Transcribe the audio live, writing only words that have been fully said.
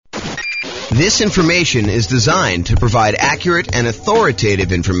This information is designed to provide accurate and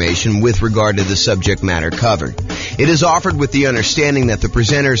authoritative information with regard to the subject matter covered. It is offered with the understanding that the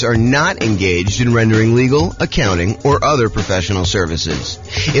presenters are not engaged in rendering legal, accounting, or other professional services.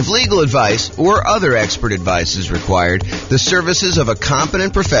 If legal advice or other expert advice is required, the services of a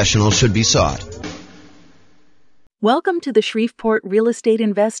competent professional should be sought. Welcome to the Shreveport Real Estate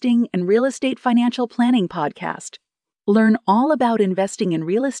Investing and Real Estate Financial Planning Podcast. Learn all about investing in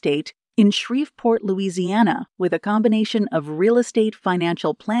real estate in Shreveport, Louisiana, with a combination of real estate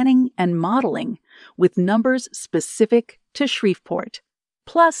financial planning and modeling with numbers specific to Shreveport,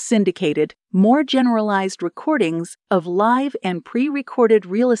 plus syndicated, more generalized recordings of live and pre-recorded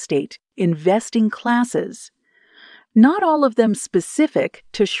real estate investing classes. Not all of them specific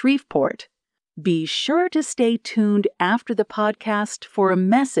to Shreveport. Be sure to stay tuned after the podcast for a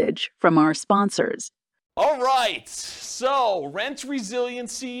message from our sponsors. All right, so rent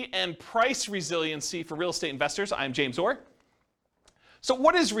resiliency and price resiliency for real estate investors. I'm James Orr. So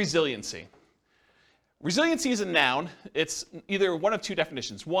what is resiliency? Resiliency is a noun. It's either one of two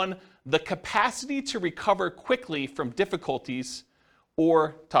definitions. One, the capacity to recover quickly from difficulties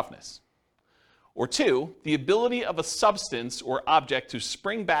or toughness. Or two, the ability of a substance or object to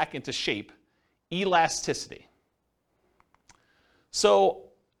spring back into shape, elasticity. So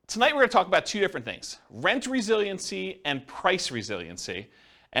tonight we're going to talk about two different things, rent resiliency and price resiliency,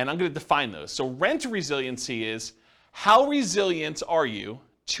 and I'm going to define those. So rent resiliency is how resilient are you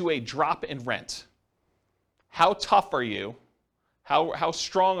to a drop in rent? How tough are you? How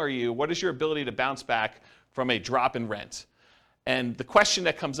strong are you? What is your ability to bounce back from a drop in rent? And the question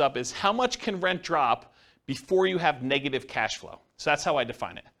that comes up is how much can rent drop before you have negative cash flow? So that's how I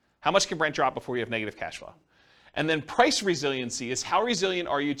define it. How much can rent drop before you have negative cash flow? And then price resiliency is how resilient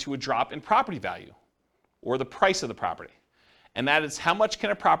are you to a drop in property value or the price of the property? And that is how much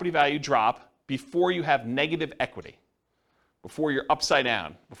can a property value drop before you have negative equity, before you're upside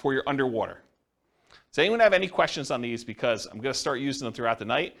down, before you're underwater. Does anyone have any questions on these? Because I'm going to start using them throughout the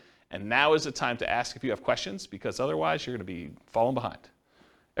night. And now is the time to ask if you have questions, because otherwise you're going to be falling behind.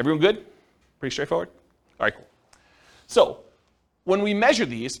 Everyone good? Pretty straightforward? All right, cool. So when we measure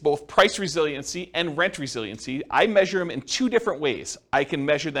these, both price resiliency and rent resiliency, I measure them in two different ways. I can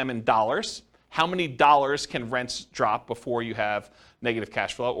measure them in dollars. How many dollars can rents drop before you have negative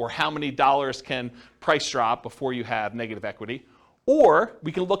cash flow? Or how many dollars can price drop before you have negative equity? Or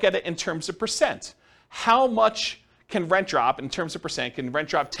we can look at it in terms of percent. How much can rent drop in terms of percent? Can rent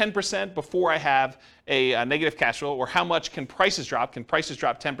drop 10% before I have a negative cash flow? Or how much can prices drop? Can prices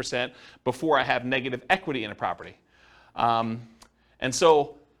drop 10% before I have negative equity in a property? And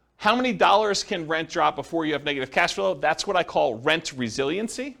so how many dollars can rent drop before you have negative cash flow? That's what I call rent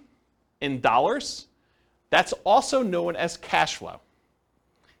resiliency in dollars. That's also known as cash flow.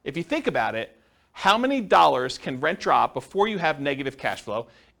 If you think about it, how many dollars can rent drop before you have negative cash flow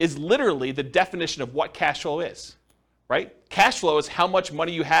is literally the definition of what cash flow is, right? Cash flow is how much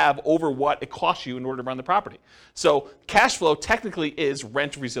money you have over what it costs you in order to run the property. So cash flow technically is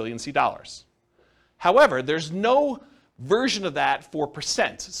rent resiliency dollars. However, there's no version of that for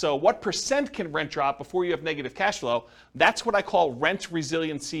percent. So what percent can rent drop before you have negative cash flow? That's what I call rent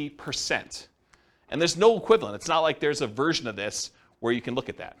resiliency percent. And there's no equivalent. It's not like there's a version of this where you can look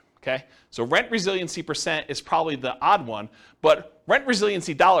at that, okay? So rent resiliency percent is probably the odd one, but rent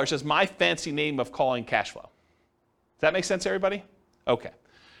resiliency dollars is my fancy name of calling cash flow. Does that make sense, everybody? Okay.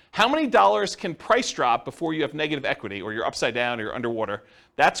 How many dollars can price drop before you have negative equity or you're upside down or you're underwater?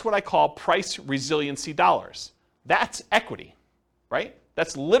 That's what I call price resiliency dollars. That's equity, right?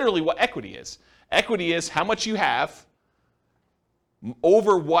 That's literally what equity is. Equity is how much you have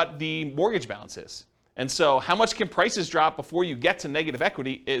over what the mortgage balance is. And so how much can prices drop before you get to negative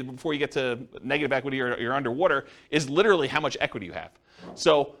equity, before you get to negative equity or you're underwater, is literally how much equity you have.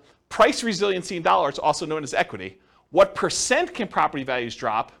 So price resiliency in dollars, also known as equity. What percent can property values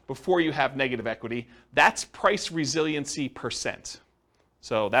drop before you have negative equity? That's price resiliency percent.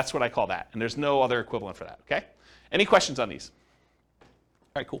 So that's what I call that. And there's no other equivalent for that, okay? Any questions on these?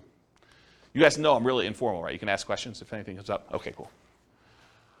 All right, cool. You guys know I'm really informal, right? You can ask questions if anything comes up. Okay, cool.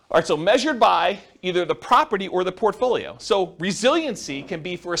 All right, so measured by either the property or the portfolio. So resiliency can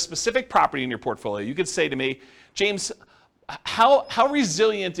be for a specific property in your portfolio. You could say to me, James, how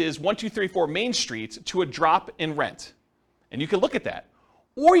resilient is 1234 Main Street to a drop in rent? And you can look at that.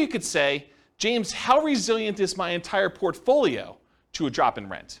 Or you could say, James, how resilient is my entire portfolio to a drop in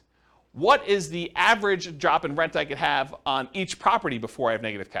rent? What is the average drop in rent I could have on each property before I have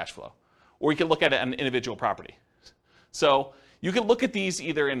negative cash flow? Or you can look at it on an individual property. So you can look at these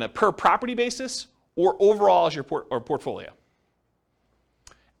either in a per property basis or overall as your portfolio.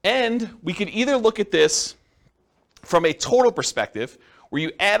 And we could either look at this from a total perspective, where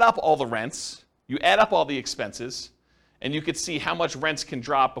you add up all the rents, you add up all the expenses, and you could see how much rents can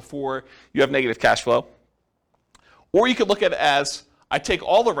drop before you have negative cash flow. Or you could look at it as, I take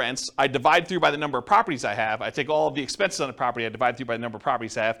all the rents, I divide through by the number of properties I have, I take all of the expenses on the property, I divide through by the number of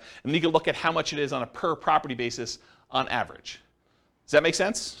properties I have, and then you can look at how much it is on a per property basis on average. Does that make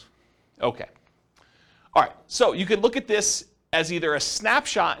sense? Okay. All right, so you could look at this as either a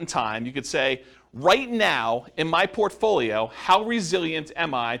snapshot in time. You could say, right now in my portfolio, how resilient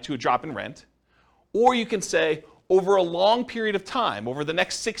am I to a drop in rent? Or you can say, over a long period of time, over the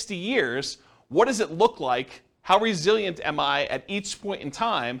next 60 years, what does it look like? How resilient am I at each point in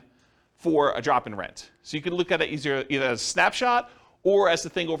time for a drop in rent? So you could look at it either as a snapshot or as the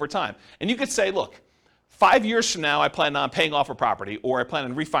thing over time. And you could say, look, 5 years from now, I plan on paying off a property, or I plan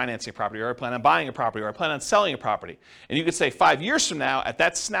on refinancing a property, or I plan on buying a property, or I plan on selling a property. And you could say 5 years from now, at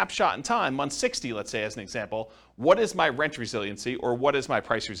that snapshot in time, month 60, let's say as an example, what is my rent resiliency, or what is my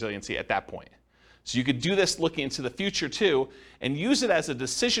price resiliency at that point? So you could do this looking into the future too, and use it as a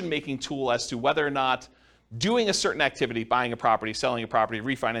decision-making tool as to whether or not doing a certain activity, buying a property, selling a property,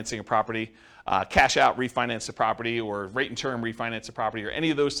 refinancing a property, cash out, refinance a property, or rate and term, refinance a property, or any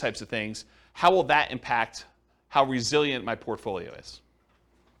of those types of things, how will that impact how resilient my portfolio is?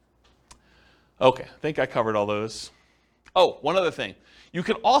 Okay, I think I covered all those. Oh, one other thing. You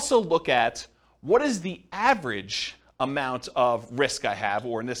can also look at what is the average amount of risk I have,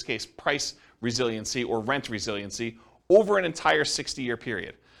 or in this case, price resiliency or rent resiliency, over an entire 60-year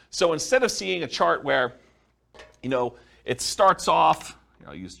period. So instead of seeing a chart where, it starts off,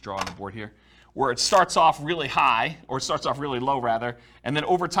 I'll use draw on the board here, where it starts off really high, or it starts off really low rather, and then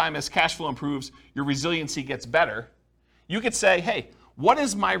over time as cash flow improves, your resiliency gets better. You could say, hey, what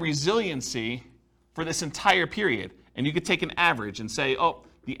is my resiliency for this entire period? And you could take an average and say, oh,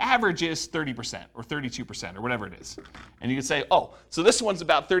 the average is 30% or 32% or whatever it is. And you could say, oh, so this one's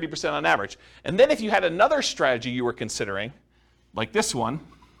about 30% on average. And then if you had another strategy you were considering, like this one,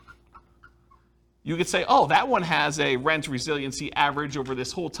 you could say, oh, that one has a rent resiliency average over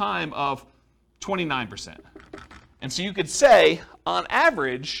this whole time of 29%. And so you could say, on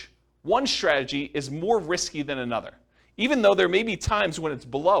average, one strategy is more risky than another, even though there may be times when it's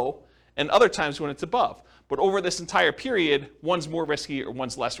below and other times when it's above. But over this entire period, one's more risky or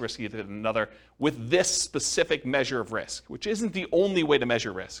one's less risky than another with this specific measure of risk, which isn't the only way to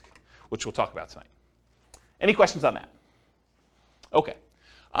measure risk, which we'll talk about tonight. Any questions on that? Okay.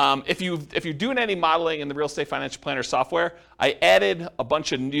 If you're doing any modeling in the Real Estate Financial Planner software, I added a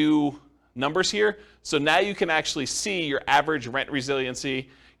bunch of new numbers here. So now you can actually see your average rent resiliency,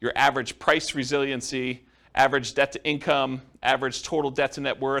 your average price resiliency, average debt to income, average total debt to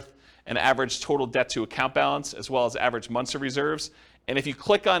net worth, and average total debt to account balance, as well as average months of reserves. And if you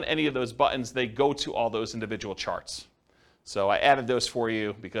click on any of those buttons, they go to all those individual charts. So I added those for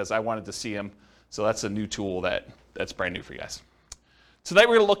you because I wanted to see them. So that's a new tool that's brand new for you guys. Tonight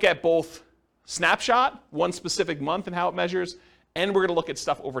we're going to look at both snapshot, one specific month and how it measures, and we're going to look at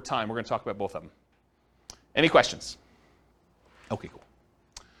stuff over time. We're going to talk about both of them. Any questions? Okay, cool.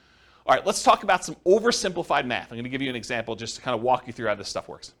 All right, let's talk about some oversimplified math. I'm going to give you an example just to kind of walk you through how this stuff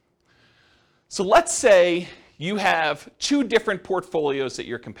works. So let's say you have two different portfolios that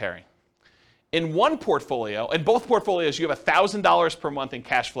you're comparing. In one portfolio, in both portfolios, you have $1,000 per month in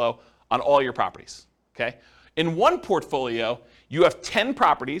cash flow on all your properties, okay? In one portfolio, you have 10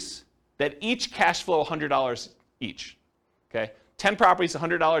 properties that each cash flow $100 each, okay? 10 properties,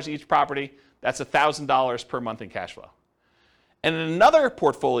 $100 each property, that's $1,000 per month in cash flow. And in another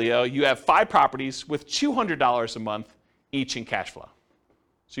portfolio, you have 5 properties with $200 a month each in cash flow.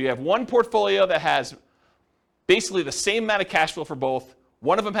 So you have one portfolio that has basically the same amount of cash flow for both.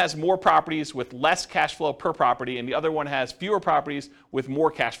 One of them has more properties with less cash flow per property, and the other one has fewer properties with more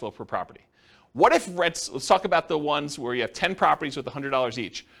cash flow per property. What if rents, let's talk about the ones where you have 10 properties with $100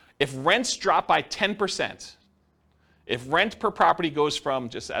 each. If rents drop by 10%, if rent per property goes from,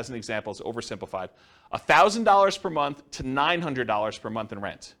 just as an example, it's oversimplified, $1,000 per month to $900 per month in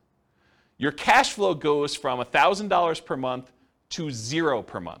rent, your cash flow goes from $1,000 per month to $0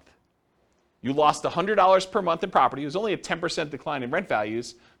 per month. You lost $100 per month in property. It was only a 10% decline in rent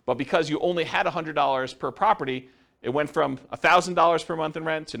values, but because you only had $100 per property, it went from $1,000 per month in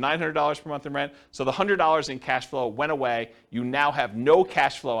rent to $900 per month in rent. So the $100 in cash flow went away. You now have no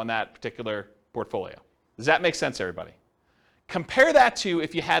cash flow on that particular portfolio. Does that make sense, everybody? Compare that to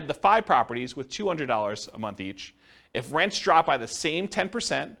if you had the 5 properties with $200 a month each. If rents drop by the same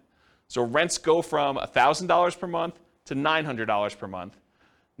 10%, so rents go from $1,000 per month to $900 per month,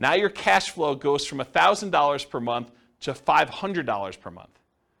 now your cash flow goes from $1,000 per month to $500 per month.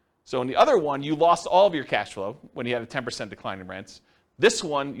 So in the other one, you lost all of your cash flow when you had a 10% decline in rents. This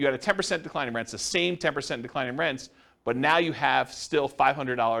one, you had a 10% decline in rents, the same 10% decline in rents, but now you have still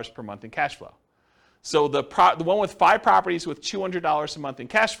 $500 per month in cash flow. So the one with 5 properties with $200 a month in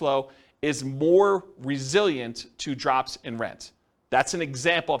cash flow is more resilient to drops in rent. That's an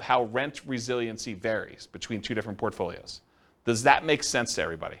example of how rent resiliency varies between 2 different portfolios. Does that make sense to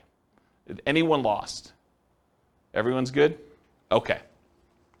everybody? Did anyone lost? Everyone's good? Okay.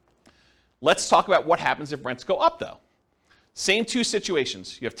 Let's talk about what happens if rents go up, though. Same 2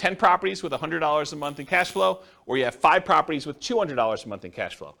 situations. You have 10 properties with $100 a month in cash flow, or you have 5 properties with $200 a month in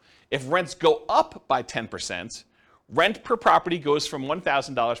cash flow. If rents go up by 10%, rent per property goes from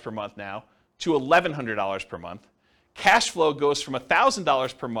 $1,000 per month now to $1,100 per month. Cash flow goes from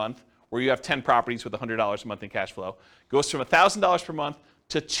 $1,000 per month, where you have 10 properties with $100 a month in cash flow, goes from $1,000 per month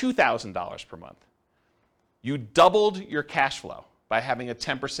to $2,000 per month. You doubled your cash flow by having a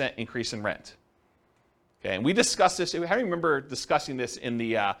 10% increase in rent. Okay, and we discussed this, I remember discussing this in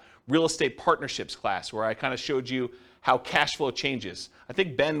the real estate partnerships class, where I kind of showed you how cash flow changes. I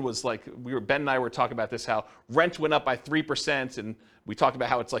think Ben and I were talking about this, how rent went up by 3%, and we talked about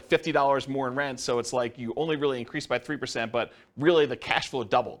how it's like $50 more in rent, so it's like you only really increased by 3%, but really the cash flow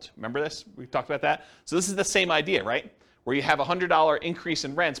doubled. Remember this? We talked about that? So this is the same idea, right? Where you have a $100 increase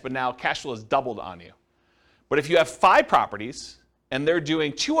in rents, but now cash flow is doubled on you. But if you have 5 properties, and they're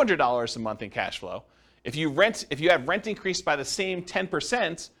doing $200 a month in cash flow, if you have rent increased by the same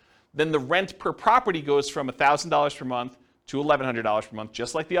 10%, then the rent per property goes from $1,000 per month to $1,100 per month,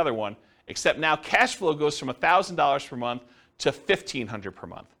 just like the other one, except now cash flow goes from $1,000 per month to $1,500 per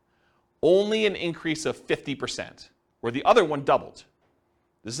month. Only an increase of 50%, where the other one doubled.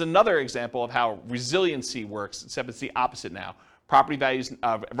 This is another example of how resiliency works, except it's the opposite now. Property values,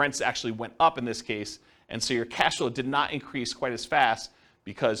 rents actually went up in this case, and so your cash flow did not increase quite as fast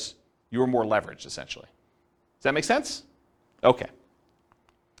because you were more leveraged, essentially. Does that make sense? Okay.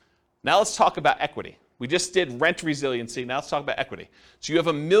 Now let's talk about equity. We just did rent resiliency. Now let's talk about equity. So you have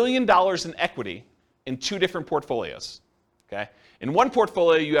 $1 million in equity in 2 different portfolios. Okay? In one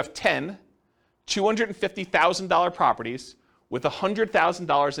portfolio, you have 10 $250,000 properties with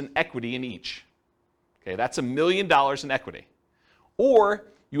 $100,000 in equity in each. Okay, that's $1 million in equity. Or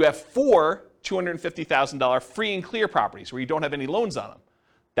you have 4 $250,000 free and clear properties where you don't have any loans on them.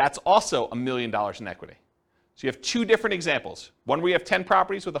 That's also $1 million in equity. So you have 2 different examples. One where you have 10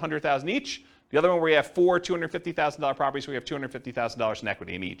 properties with $100,000 each. The other one where you have 4 $250,000 properties where you have $250,000 in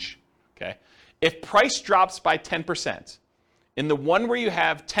equity in each. Okay? If price drops by 10%, in the one where you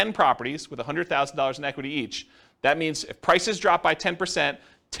have 10 properties with $100,000 in equity each, that means if prices drop by 10%,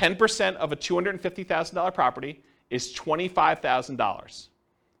 10% of a $250,000 property is $25,000.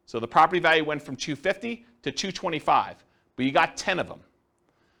 So the property value went from $250,000 to $225,000, but you got 10 of them.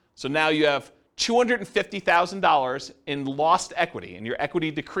 So now you have $250,000 in lost equity, and your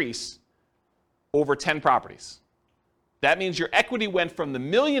equity decreased over 10 properties. That means your equity went from the $1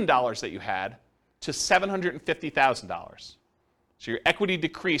 million that you had to $750,000. So your equity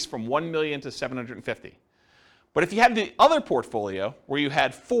decreased from $1 million to $750,000. But if you had the other portfolio where you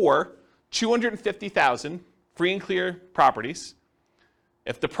had 4 $250,000 free and clear properties,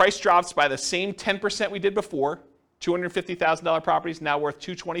 if the price drops by the same 10% we did before, $250,000 properties now worth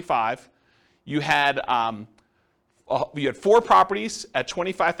 $225,000. You had 4 properties at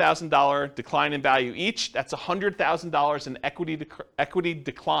 $25,000 decline in value each. That's $100,000 in equity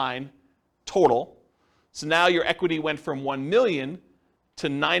decline total. So now your equity went from $1 million to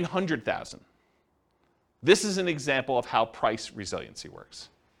 $900,000. This is an example of how price resiliency works.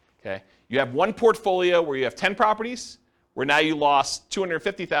 Okay? You have one portfolio where you have 10 properties, where now you lost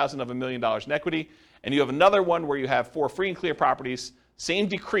 $250,000 of $1 million in equity, and you have another one where you have 4 free and clear properties, same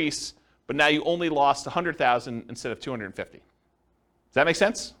decrease, but now you only lost $100,000 instead of $250,000. Does that make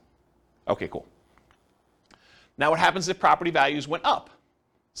sense? Okay, cool. Now what happens if property values went up?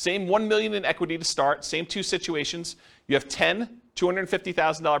 Same $1 million in equity to start, same 2 situations. You have 10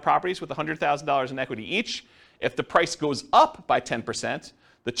 $250,000 properties with $100,000 in equity each. If the price goes up by 10%,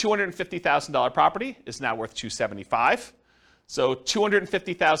 the $250,000 property is now worth $275,000. So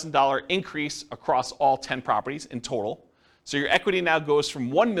 $250,000 increase across all 10 properties in total. So your equity now goes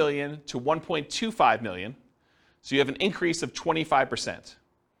from $1 million to $1.25 million. So you have an increase of 25%.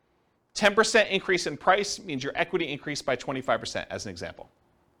 10% increase in price means your equity increased by 25%, as an example.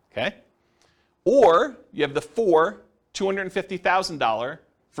 Okay? Or you have the 4 $250,000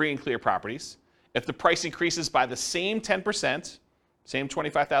 free and clear properties. If the price increases by the same 10%, same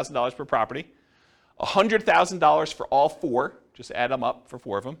 $25,000 per property, $100,000 for all 4, just add them up for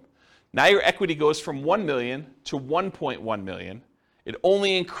 4 of them. Now your equity goes from $1 million to $1.1 million, It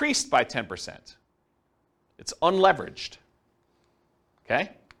only increased by 10%. It's unleveraged. Okay?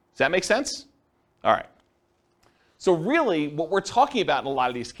 Does that make sense? All right. So really, what we're talking about in a lot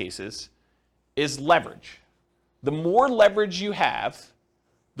of these cases is leverage. The more leverage you have,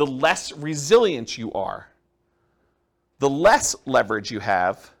 the less resilient you are. The less leverage you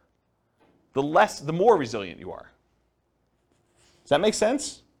have, the more resilient you are. Does that make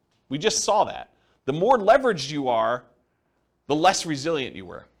sense? We just saw that. The more leveraged you are, the less resilient you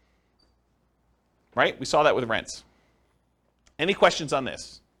were. Right? We saw that with rents. Any questions on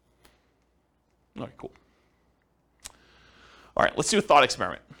this? All right, cool. All right, let's do a thought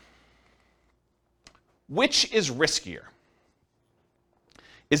experiment. Which is riskier?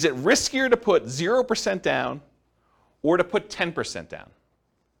 Is it riskier to put 0% down or to put 10% down?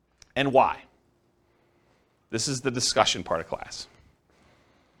 And why? This is the discussion part of class.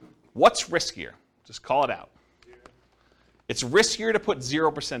 What's riskier? Just call it out. It's riskier to put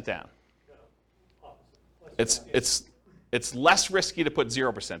 0% down. It's less risky to put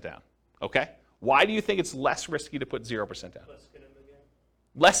 0% down. Okay? Why do you think it's less risky to put 0% down? Less skin in the game.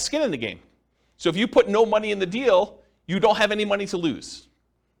 Less skin in the game. So if you put no money in the deal, you don't have any money to lose.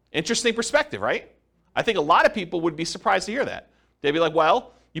 Interesting perspective, right? I think a lot of people would be surprised to hear that. They'd be like,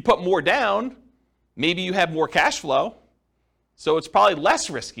 well, you put more down, maybe you have more cash flow, so it's probably less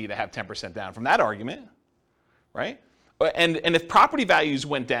risky to have 10% down from that argument, right? And if property values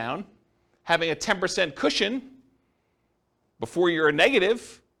went down, having a 10% cushion before you're a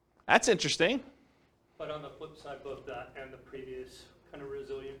negative, that's interesting. But on the flip side, both that and the previous kind of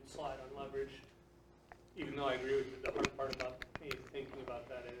resilient slide on leverage, even though I agree with you, the hard part about me thinking about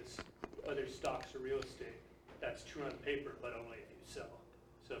that is other stocks or real estate, that's true on paper, but only if you sell.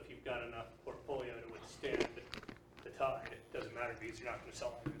 So if you've got enough portfolio to withstand the tide, it doesn't matter because you're not going to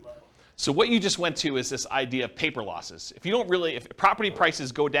sell at every level. So what you just went to is this idea of paper losses. If property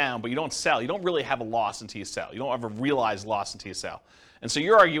prices go down but you don't sell, you don't really have a loss until you sell. You don't have a realized loss until you sell. And so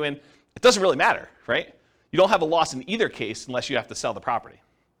you're arguing it doesn't really matter, right? You don't have a loss in either case unless you have to sell the property.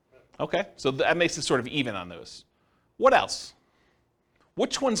 Okay, so that makes it sort of even on those. What else?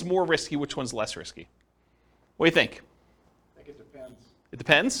 Which one's more risky, which one's less risky? What do you think? I think it depends. It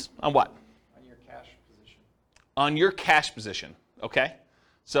depends on what? On your cash position. On your cash position, okay?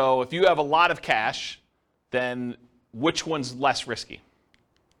 So if you have a lot of cash, then which one's less risky?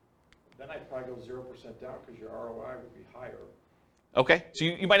 Then I'd probably go 0% down because your ROI would be higher. Okay, so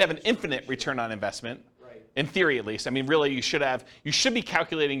you might have an infinite return on investment. Right. In theory, at least. I mean, really, you should be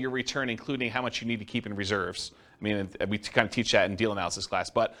calculating your return, including how much you need to keep in reserves. I mean, we kind of teach that in deal analysis class.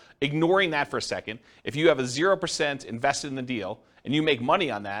 But ignoring that for a second, if you have a 0% invested in the deal and you make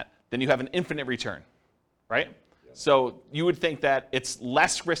money on that, then you have an infinite return, right? Yeah. So you would think that it's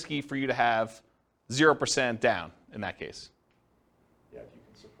less risky for you to have 0% down in that case. Yeah, if you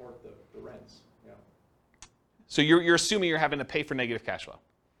can support the rents. Yeah. So you're assuming you're having to pay for negative cash flow.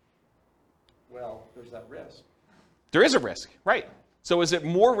 Well, there's that risk. There is a risk, right? So is it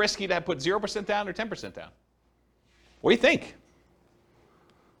more risky to put 0% down or 10% down? What do you think?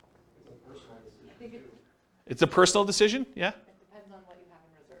 It's a personal decision. It's a personal decision, yeah? It depends on what you have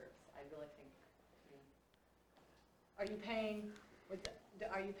in reserves. I really think.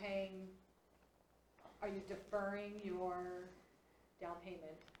 Are you deferring your down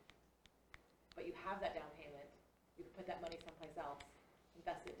payment, but you have that down payment, you can put that money someplace else,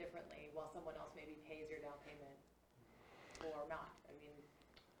 invest it differently, while someone else maybe pays your down payment or not. I mean,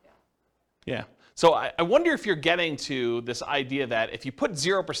 yeah. Yeah. So I wonder if you're getting to this idea that if you put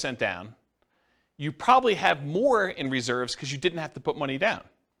 0% down, you probably have more in reserves because you didn't have to put money down.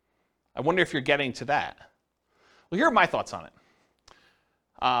 I wonder if you're getting to that. Well, here are my thoughts on it.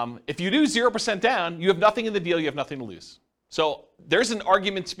 If you do 0% down, you have nothing in the deal, you have nothing to lose. So there's an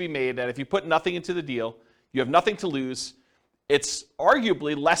argument to be made that if you put nothing into the deal, you have nothing to lose. It's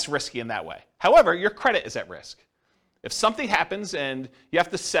arguably less risky in that way. However, your credit is at risk. If something happens and you have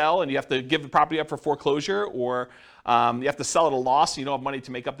to sell and you have to give the property up for foreclosure, or you have to sell at a loss and you don't have money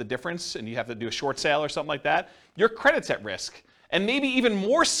to make up the difference and you have to do a short sale or something like that, your credit's at risk. And maybe even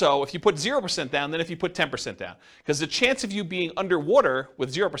more so if you put 0% down than if you put 10% down. Because the chance of you being underwater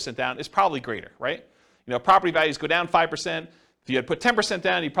with 0% down is probably greater, right? You know, property values go down 5%. If you had put 10%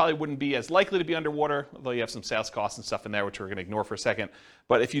 down, you probably wouldn't be as likely to be underwater, although you have some sales costs and stuff in there, which we're going to ignore for a second.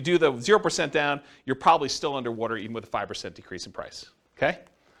 But if you do the 0% down, you're probably still underwater even with a 5% decrease in price, okay?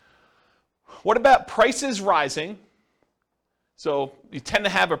 What about prices rising? So you tend to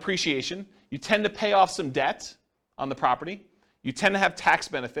have appreciation. You tend to pay off some debt on the property. You tend to have tax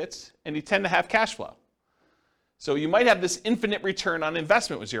benefits, and you tend to have cash flow. So you might have this infinite return on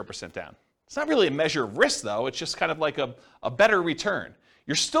investment with 0% down. It's not really a measure of risk, though. It's just kind of like a better return.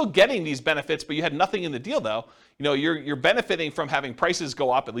 You're still getting these benefits, but you had nothing in the deal, though. You're benefiting from having prices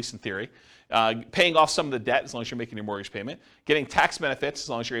go up, at least in theory, paying off some of the debt as long as you're making your mortgage payment, getting tax benefits as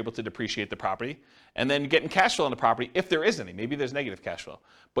long as you're able to depreciate the property, and then getting cash flow on the property if there is any. Maybe there's negative cash flow.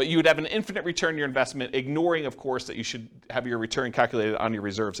 But you would have an infinite return on your investment, ignoring, of course, that you should have your return calculated on your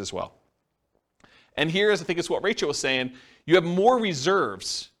reserves as well. And here's, I think it's what Rachel was saying, you have more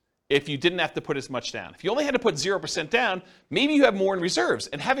reserves if you didn't have to put as much down. If you only had to put 0% down, maybe you have more in reserves.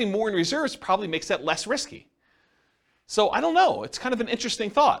 And having more in reserves probably makes that less risky. So I don't know. It's kind of an interesting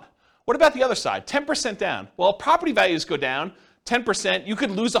thought. What about the other side? 10% down. Well, property values go down 10%. You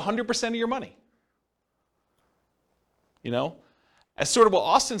could lose 100% of your money. As sort of what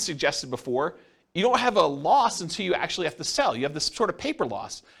Austin suggested before, you don't have a loss until you actually have to sell. You have this sort of paper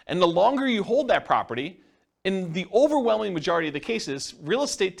loss. And the longer you hold that property, in the overwhelming majority of the cases, real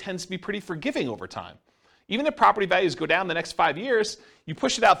estate tends to be pretty forgiving over time. Even if property values go down the next 5 years, you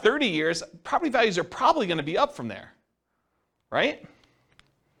push it out 30 years, property values are probably going to be up from there, right?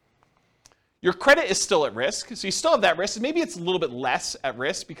 Your credit is still at risk, so you still have that risk. Maybe it's a little bit less at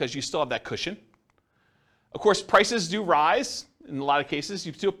risk because you still have that cushion. Of course, prices do rise. In a lot of cases,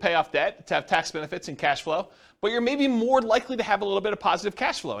 you still pay off debt to have tax benefits and cash flow, but you're maybe more likely to have a little bit of positive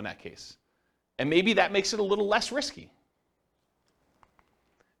cash flow in that case. And maybe that makes it a little less risky.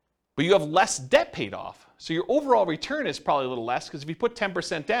 But you have less debt paid off. So your overall return is probably a little less because if you put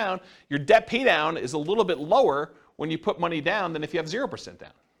 10% down, your debt pay down is a little bit lower when you put money down than if you have 0%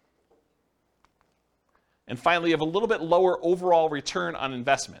 down. And finally, you have a little bit lower overall return on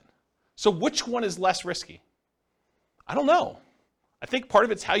investment. So which one is less risky? I don't know. I think part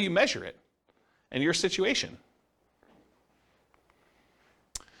of it's how you measure it and your situation.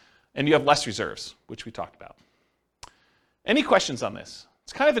 And you have less reserves, which we talked about. Any questions on this?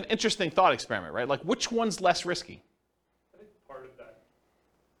 It's kind of an interesting thought experiment, right? Like, which one's less risky? I think part of that,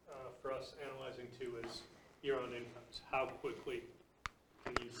 for us analyzing too, is your own incomes. How quickly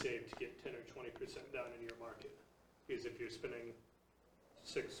can you save to get 10 or 20% down in your market? Because if you're spending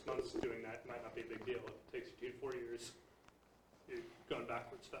 6 months doing that, it might not be a big deal. If it takes you 2 to 4 years, you're going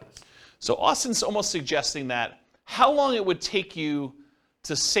backwards fast. So Austin's almost suggesting that how long it would take you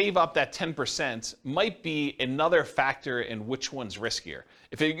to save up that 10% might be another factor in which one's riskier.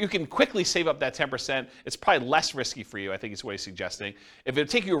 If you can quickly save up that 10%, it's probably less risky for you, I think is what he's suggesting. If it would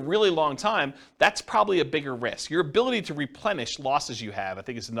take you a really long time, that's probably a bigger risk. Your ability to replenish losses you have, I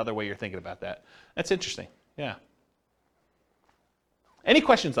think is another way you're thinking about that. That's interesting, yeah. Any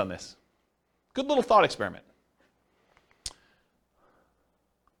questions on this? Good little thought experiment.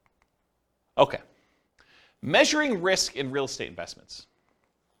 Okay. Measuring risk in real estate investments,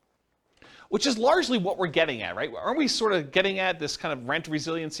 which is largely what we're getting at, right? Aren't we sort of getting at this kind of rent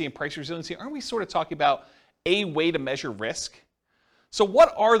resiliency and price resiliency? Aren't we sort of talking about a way to measure risk? So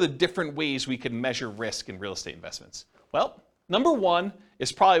what are the different ways we can measure risk in real estate investments? Well, number one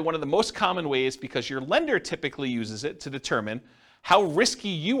is probably one of the most common ways because your lender typically uses it to determine how risky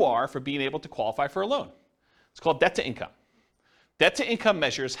you are for being able to qualify for a loan. It's called debt to income. Debt to income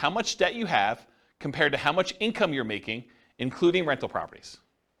measures how much debt you have compared to how much income you're making, including rental properties.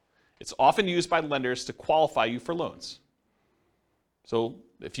 It's often used by lenders to qualify you for loans. So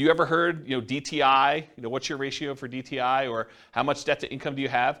if you ever heard, DTI, what's your ratio for DTI or how much debt to income do you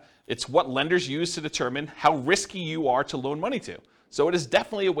have? It's what lenders use to determine how risky you are to loan money to. So it is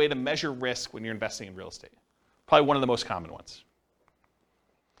definitely a way to measure risk when you're investing in real estate. Probably one of the most common ones.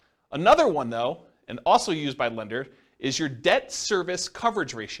 Another one though, and also used by lender, is your debt service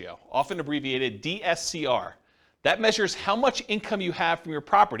coverage ratio, often abbreviated DSCR. That measures how much income you have from your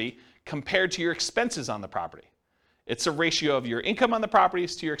property compared to your expenses on the property. It's a ratio of your income on the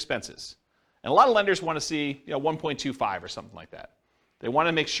properties to your expenses. And a lot of lenders want to see 1.25 or something like that. They want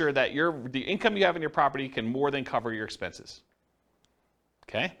to make sure that the income you have in your property can more than cover your expenses.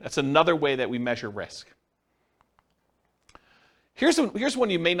 Okay? That's another way that we measure risk. Here's one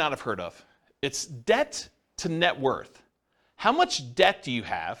you may not have heard of. It's debt to net worth. How much debt do you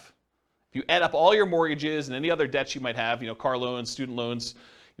have? If you add up all your mortgages and any other debts you might have, car loans, student loans,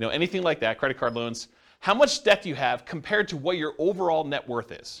 anything like that, credit card loans, how much debt do you have compared to what your overall net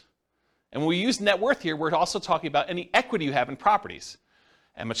worth is? And when we use net worth here, we're also talking about any equity you have in properties.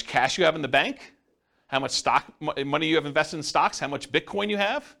 How much cash you have in the bank, how much stock money you have invested in stocks, how much Bitcoin you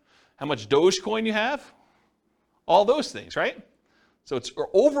have, how much Dogecoin you have, all those things, right? So it's your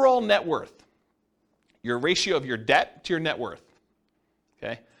overall net worth, your ratio of your debt to your net worth,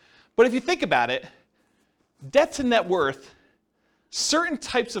 okay? But if you think about it, debt to net worth, certain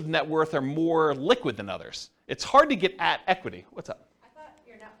types of net worth are more liquid than others. It's hard to get at equity. What's up? I thought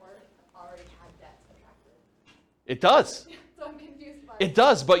your net worth already It does. So I'm confused by It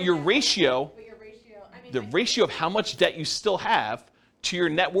does, but your ratio, But your ratio, I mean, the ratio of how much debt you still have to your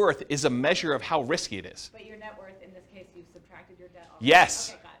net worth is a measure of how risky it is. But your net worth, in this case, you've subtracted your debt off. Yes.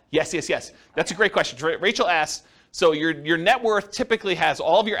 Okay, got it. Yes. That's a great question. Rachel asked, so your net worth typically has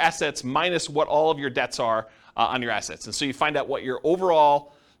all of your assets minus what all of your debts are on your assets. And so you find out what your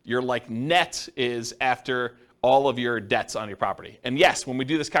overall, your like net is after all of your debts on your property. And yes, when we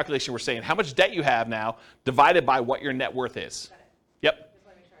do this calculation, we're saying how much debt you have now divided by what your net worth is. Got it. Yep. Just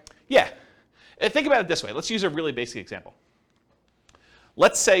want to make sure. Yeah. And think about it this way. Let's use a really basic example.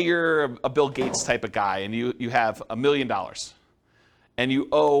 Let's say you're a Bill Gates type of guy and you have $1 million and you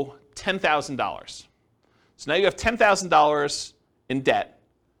owe $10,000. So now you have $10,000 in debt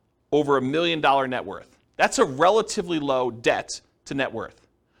over $1 million net worth. That's a relatively low debt to net worth.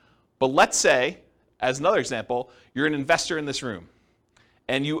 But let's say, as another example, you're an investor in this room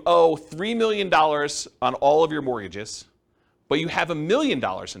and you owe $3 million on all of your mortgages, but you have $1 million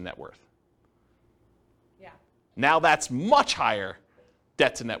in net worth. Yeah. Now that's much higher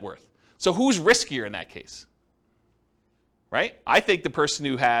debt to net worth. So who's riskier in that case? Right? I think the person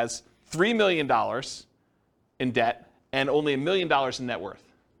who has $3 million in debt and only $1 million in net worth,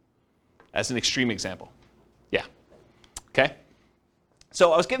 as an extreme example. Yeah. Okay?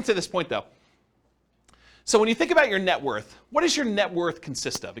 So I was getting to this point though. So when you think about your net worth, what does your net worth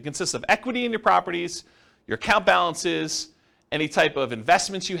consist of? It consists of equity in your properties, your account balances, any type of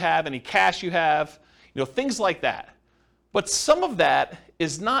investments you have, any cash you have, things like that. But some of that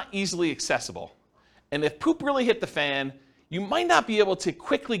is not easily accessible. And if poop really hit the fan, you might not be able to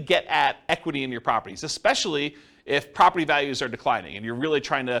quickly get at equity in your properties, especially if property values are declining and you're really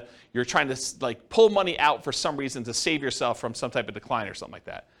trying to like pull money out for some reason to save yourself from some type of decline or something like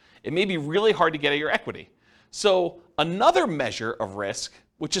that. It may be really hard to get at your equity. So another measure of risk,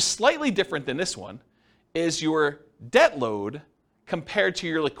 which is slightly different than this one, is your debt load compared to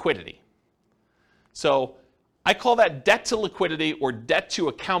your liquidity. So I call that debt to liquidity or debt to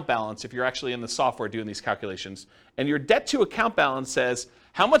account balance if you're actually in the software doing these calculations. And your debt to account balance says,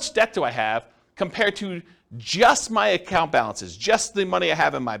 how much debt do I have compared to just my account balances, just the money I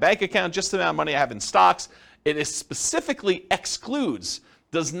have in my bank account, just the amount of money I have in stocks. It is specifically excludes,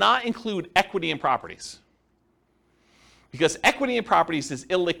 does not include equity in properties. Because equity in properties is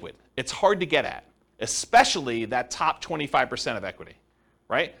illiquid. It's hard to get at, especially that top 25% of equity,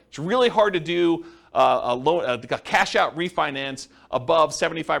 right? It's really hard to do a cash out refinance above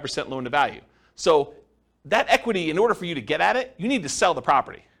 75% loan to value. So that equity, in order for you to get at it, you need to sell the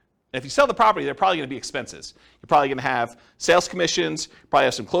property. And if you sell the property, they're probably going to be expenses. You're probably going to have sales commissions, you probably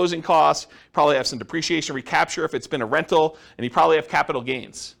have some closing costs, you probably have some depreciation recapture if it's been a rental, and you probably have capital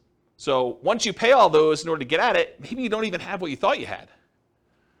gains. So once you pay all those in order to get at it, maybe you don't even have what you thought you had.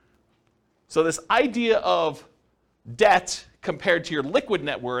 So this idea of debt compared to your liquid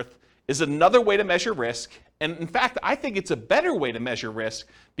net worth is another way to measure risk. And in fact, I think it's a better way to measure risk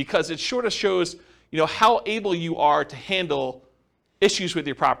because it sort of shows, how able you are to handle issues with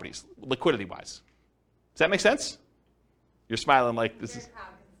your properties, liquidity-wise. Does that make sense? You're smiling like this is Proud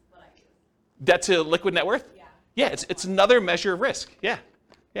 'cause it's what I use. debt to liquid net worth? Yeah. Yeah, it's another measure of risk. Yeah.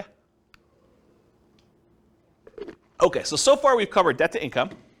 Okay, so far we've covered debt to income,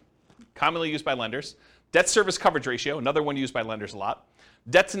 commonly used by lenders, debt service coverage ratio, another one used by lenders a lot,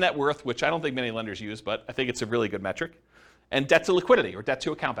 debt to net worth, which I don't think many lenders use, but I think it's a really good metric, and debt to liquidity or debt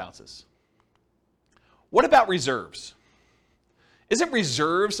to account balances. What about reserves? Isn't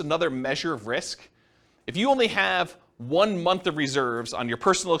reserves another measure of risk? If you only have 1 month of reserves on your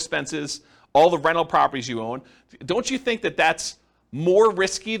personal expenses, all the rental properties you own, don't you think that that's more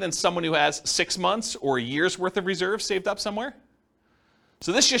risky than someone who has 6 months or a year's worth of reserves saved up somewhere?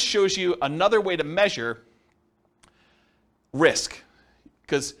 So this just shows you another way to measure risk.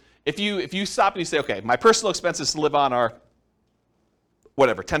 Because if you stop and you say, okay, my personal expenses to live on are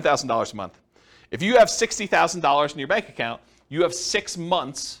whatever, $10,000 a month. If you have $60,000 in your bank account, you have 6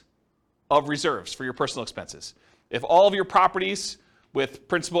 months of reserves for your personal expenses. If all of your properties with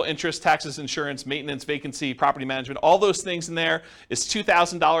principal, interest, taxes, insurance, maintenance, vacancy, property management, all those things in there is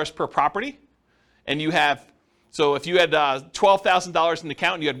 $2,000 per property, and so if you had $12,000 in the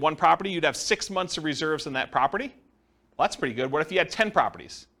account and you had one property, you'd have 6 months of reserves in that property. Well, that's pretty good. What if you had 10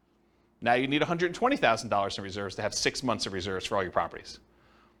 properties? Now you need $120,000 in reserves to have 6 months of reserves for all your properties.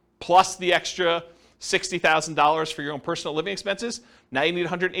 Plus the extra $60,000 for your own personal living expenses. Now you need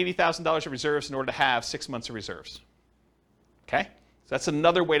 $180,000 of reserves in order to have 6 months of reserves. Okay? So that's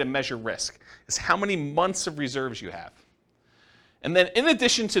another way to measure risk, is how many months of reserves you have. And then in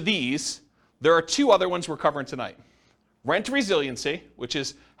addition to these, there are 2 other ones we're covering tonight. Rent resiliency, which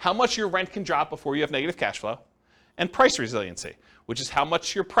is how much your rent can drop before you have negative cash flow, and price resiliency, which is how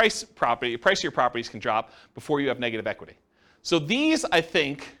much your price of your properties can drop before you have negative equity. So these, I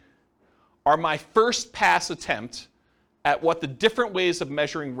think, are my first pass attempt at what the different ways of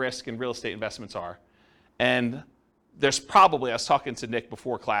measuring risk in real estate investments are. And there's probably, I was talking to Nick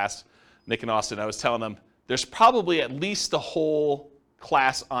before class, Nick and Austin, I was telling them, there's probably at least a whole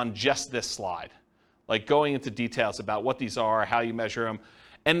class on just this slide, like going into details about what these are, how you measure them.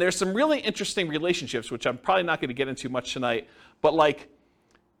 And there's some really interesting relationships, which I'm probably not going to get into much tonight, but like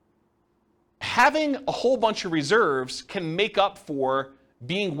having a whole bunch of reserves can make up for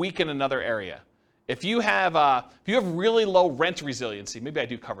being weak in another area. If you have really low rent resiliency, maybe I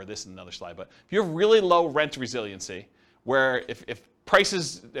do cover this in another slide, but if you have really low rent resiliency, where if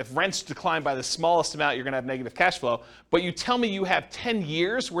rents decline by the smallest amount, you're going to have negative cash flow, but you tell me you have 10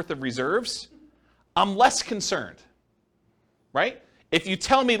 years worth of reserves, I'm less concerned, right? If you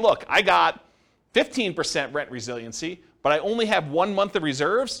tell me, look, I got 15% rent resiliency, but I only have 1 month of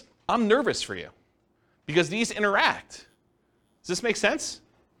reserves, I'm nervous for you because these interact. Does this make sense?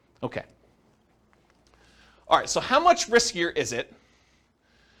 Okay. All right, so how much riskier is it?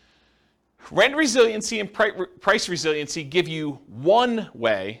 Rent resiliency and price resiliency give you one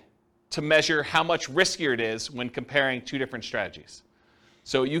way to measure how much riskier it is when comparing two different strategies.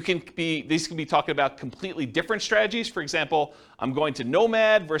 So these can be talking about completely different strategies. For example, I'm going to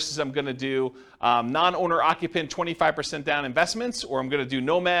Nomad versus I'm going to do non-owner occupant 25% down investments, or I'm going to do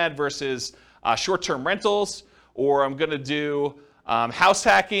Nomad versus short-term rentals, or I'm going to do house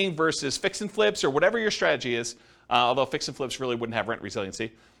hacking versus fix and flips, or whatever your strategy is, although fix and flips really wouldn't have rent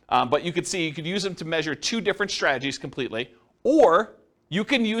resiliency. But you could use them to measure two different strategies completely, or you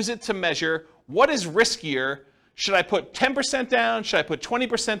can use it to measure what is riskier. Should I put 10% down? Should I put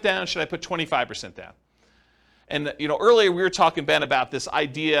 20% down? Should I put 25% down? And earlier we were talking, Ben, about this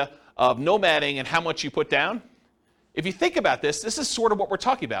idea of nomading and how much you put down. If you think about this is sort of what we're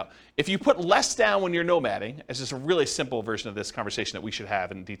talking about. If you put less down when you're nomading, it's just a really simple version of this conversation that we should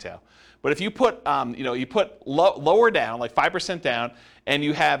have in detail. But if you put, lower down, like 5% down, and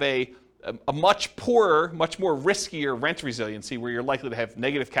you have a much poorer, much more riskier rent resiliency, where you're likely to have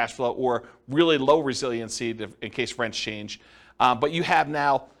negative cash flow or really low resiliency in case rents change, but you have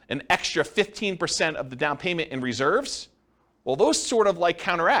now an extra 15% of the down payment in reserves, well, those sort of like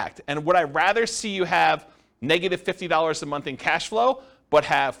counteract. And would I rather see you have negative $50 a month in cash flow, but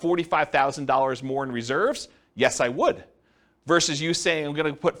have $45,000 more in reserves? Yes, I would. Versus you saying, I'm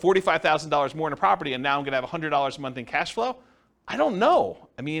going to put $45,000 more in a property and now I'm going to have $100 a month in cash flow? I don't know.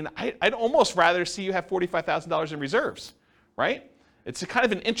 I mean, I'd almost rather see you have $45,000 in reserves, right? It's a kind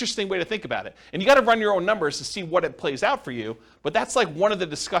of an interesting way to think about it. And you got to run your own numbers to see what it plays out for you, but that's like one of the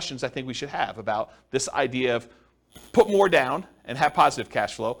discussions I think we should have about this idea of put more down and have positive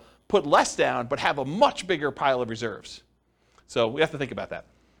cash flow, put less down but have a much bigger pile of reserves. So we have to think about that.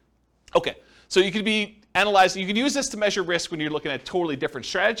 Okay, so you could be analyzing, you can use this to measure risk when you're looking at totally different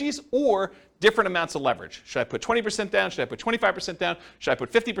strategies or different amounts of leverage. Should I put 20% down? Should I put 25% down? Should I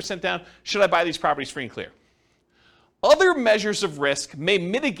put 50% down? Should I buy these properties free and clear? Other measures of risk may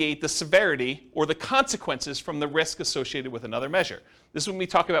mitigate the severity or the consequences from the risk associated with another measure. This is what we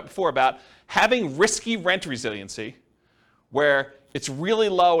talked about before about having risky rent resiliency, where it's really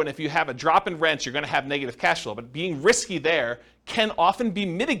low, and if you have a drop in rents, you're going to have negative cash flow. But being risky there can often be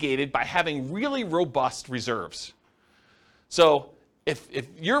mitigated by having really robust reserves. So if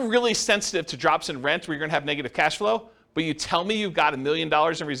you're really sensitive to drops in rent where you're going to have negative cash flow, but you tell me you've got $1 million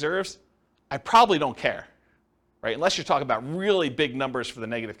in reserves, I probably don't care, right? Unless you're talking about really big numbers for the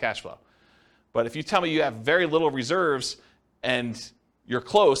negative cash flow. But if you tell me you have very little reserves and you're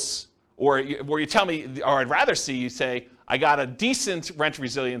close, or you tell me, or I'd rather see you say, I got a decent rent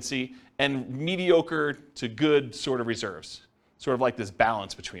resiliency and mediocre to good sort of reserves. Sort of like this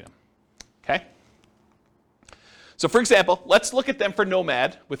balance between them, okay? So for example, let's look at them for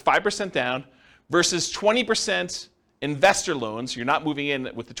Nomad with 5% down versus 20% investor loans. You're not moving in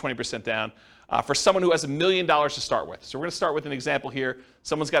with the 20% down for someone who has $1 million to start with. So we're going to start with an example here.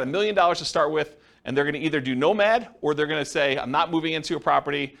 Someone's got $1 million to start with, and they're going to either do Nomad or they're going to say, I'm not moving into a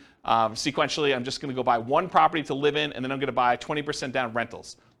property. Sequentially, I'm just going to go buy one property to live in, and then I'm going to buy 20% down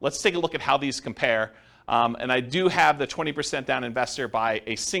rentals. Let's take a look at how these compare. And I do have the 20% down investor buy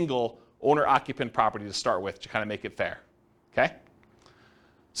a single owner-occupant property to start with to kind of make it fair, okay?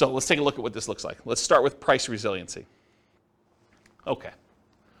 So let's take a look at what this looks like. Let's start with price resiliency. Okay.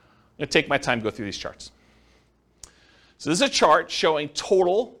 I'm going to take my time to go through these charts. So this is a chart showing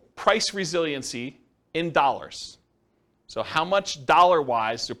total price resiliency in dollars. So how much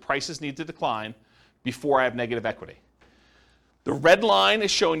dollar-wise do prices need to decline before I have negative equity? The red line is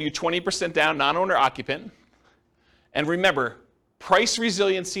showing you 20% down non-owner occupant. And remember, price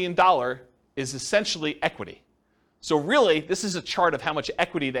resiliency in dollar is essentially equity. So really, this is a chart of how much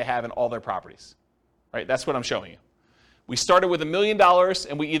equity they have in all their properties. Right? That's what I'm showing you. We started with $1 million,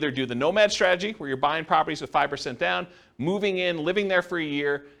 and we either do the nomad strategy, where you're buying properties with 5% down, moving in, living there for a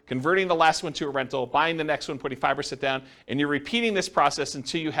year, converting the last one to a rental, buying the next one, putting 5% down, and you're repeating this process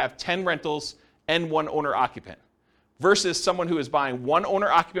until you have 10 rentals and 1 owner-occupant, versus someone who is buying 1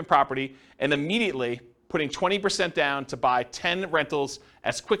 owner-occupant property and immediately putting 20% down to buy 10 rentals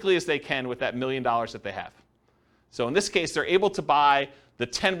as quickly as they can with that $1 million that they have. So in this case, they're able to buy the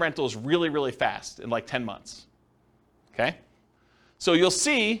 10 rentals really, really fast in like 10 months. Okay? So you'll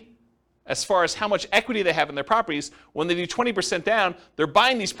see, as far as how much equity they have in their properties, when they do 20% down, they're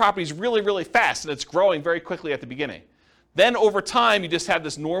buying these properties really, really fast, and it's growing very quickly at the beginning. Then over time, you just have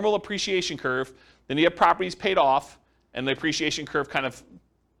this normal appreciation curve. Then you have properties paid off, and the appreciation curve kind of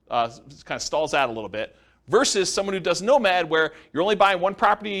stalls out a little bit, versus someone who does nomad, where you're only buying 1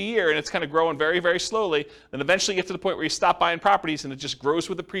 property a year, and it's kind of growing very, very slowly. Then eventually you get to the point where you stop buying properties, and it just grows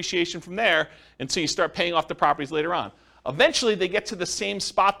with appreciation from there until you start paying off the properties later on. Eventually, they get to the same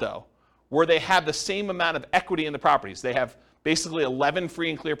spot, though, where they have the same amount of equity in the properties. They have basically 11 free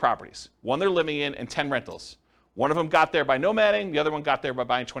and clear properties, 1 they're living in, and 10 rentals. One of them got there by nomading, the other one got there by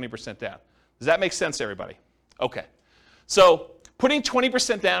buying 20% down. Does that make sense, everybody? Okay. So putting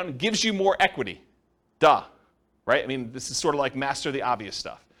 20% down gives you more equity. Duh. Right? I mean, this is sort of like master the obvious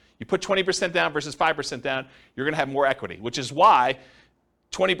stuff. You put 20% down versus 5% down, you're going to have more equity, which is why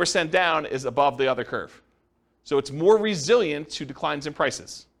 20% down is above the other curve. So it's more resilient to declines in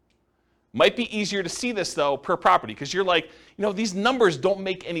prices. Might be easier to see this, though, per property, because you're like, these numbers don't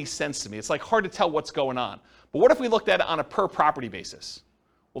make any sense to me. It's like hard to tell what's going on. But what if we looked at it on a per property basis?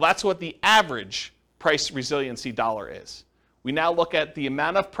 Well, that's what the average price resiliency dollar is. We now look at the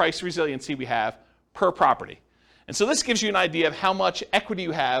amount of price resiliency we have per property. And so this gives you an idea of how much equity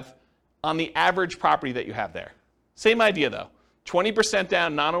you have on the average property that you have there. Same idea, though. 20%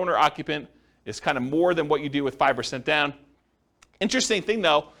 down, non-owner occupant, is kind of more than what you do with 5% down. Interesting thing,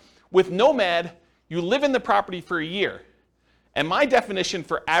 though, with nomad, you live in the property for a year. And my definition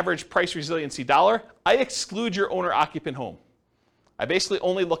for average price resiliency dollar, I exclude your owner-occupant home. I basically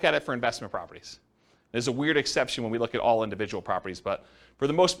only look at it for investment properties. There's a weird exception when we look at all individual properties, but for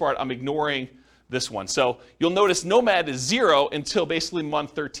the most part, I'm ignoring this one. So you'll notice nomad is 0 until basically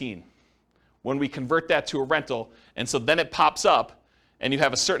month 13, when we convert that to a rental. And so then it pops up, and you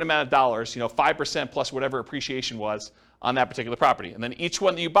have a certain amount of dollars, 5% plus whatever appreciation was on that particular property. And then each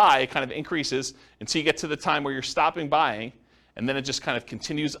one that you buy, it kind of increases until you get to the time where you're stopping buying, and then it just kind of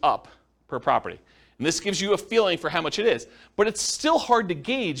continues up per property. And this gives you a feeling for how much it is. But it's still hard to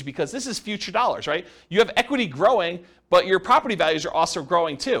gauge because this is future dollars, right? You have equity growing, but your property values are also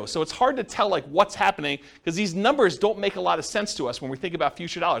growing too. So it's hard to tell like what's happening because these numbers don't make a lot of sense to us when we think about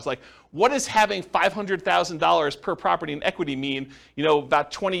future dollars. Like, what does having $500,000 per property in equity mean,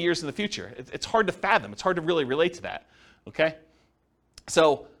 about 20 years in the future? It's hard to fathom. It's hard to really relate to that, okay?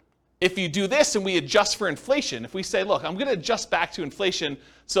 So if you do this and we adjust for inflation, if we say, look, I'm going to adjust back to inflation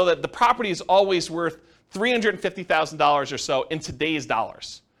so that the property is always worth $350,000 or so in today's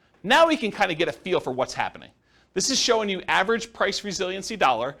dollars, now we can kind of get a feel for what's happening. This is showing you average price resiliency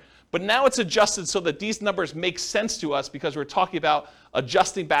dollar, but now it's adjusted so that these numbers make sense to us because we're talking about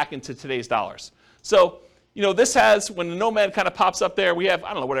adjusting back into today's dollars. So, this has, when the nomad kind of pops up there, we have,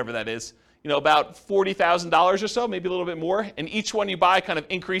 I don't know, whatever that is, about $40,000 or so, maybe a little bit more, and each one you buy kind of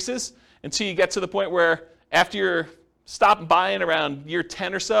increases until you get to the point where after you're stopping buying around year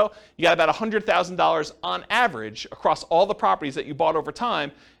 10 or so, you got about $100,000 on average across all the properties that you bought over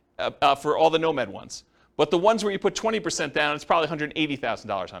time for all the nomad ones. But the ones where you put 20% down, it's probably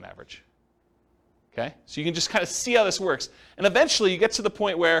 $180,000 on average. Okay? So you can just kind of see how this works. And eventually you get to the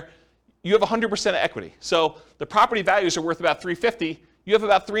point where you have 100% of equity. So the property values are worth about $350,000. You have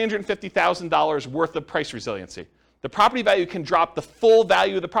about $350,000 worth of price resiliency. The property value can drop the full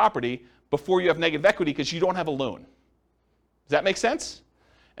value of the property before you have negative equity because you don't have a loan. Does that make sense?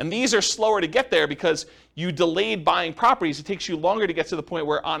 And these are slower to get there because you delayed buying properties. It takes you longer to get to the point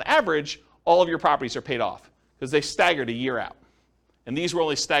where, on average, all of your properties are paid off because they staggered a year out. And these were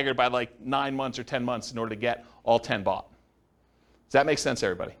only staggered by like 9 months or 10 months in order to get all 10 bought. Does that make sense,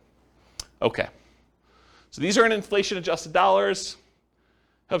 everybody? Okay. So these are in inflation-adjusted dollars.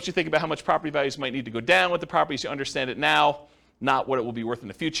 Helps you think about how much property values might need to go down with the properties. You understand it now, not what it will be worth in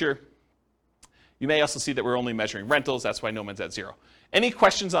the future. You may also see that we're only measuring rentals. That's why Nomad's at 0. Any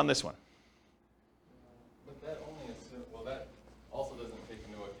questions on this one? But that only assumes, well, that also doesn't take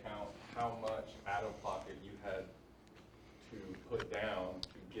into account how much out-of-pocket you had to put down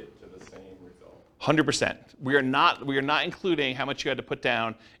to get to the same result. 100%. we are not including how much you had to put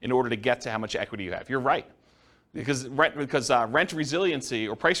down in order to get to how much equity you have. You're right. Because rent resiliency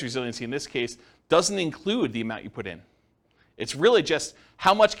or price resiliency in this case doesn't include the amount you put in. It's really just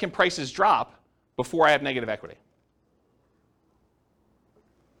how much can prices drop before I have negative equity.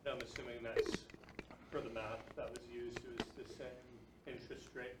 I'm assuming that's, for the math that was used, it was the same interest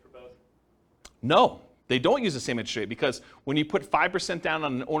rate for both? No, they don't use the same interest rate because when you put 5% down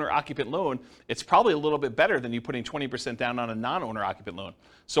on an owner-occupant loan, it's probably a little bit better than you putting 20% down on a non-owner-occupant loan.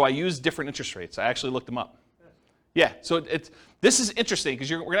 So I use different interest rates. I actually looked them up. Yeah, so this is interesting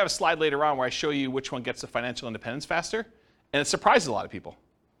because we're going to have a slide later on where I show you which one gets to financial independence faster, and it surprises a lot of people.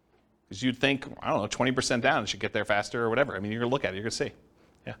 Because you'd think, I don't know, 20% down, it should get there faster or whatever. I mean, you're going to look at it, you're going to see.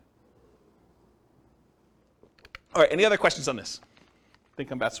 Yeah. All right, any other questions on this? I think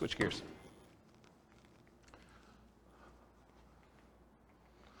I'm about to switch gears.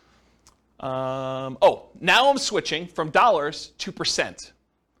 Now I'm switching from dollars to percent.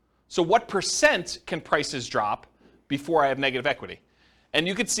 So what percent can prices drop before I have negative equity? And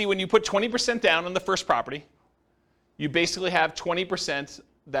you can see when you put 20% down on the first property, you basically have 20%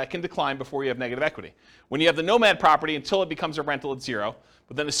 that can decline before you have negative equity. When you have the nomad property, until it becomes a rental, it's 0.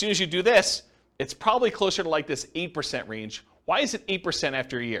 But then as soon as you do this, it's probably closer to like this 8% range. Why is it 8%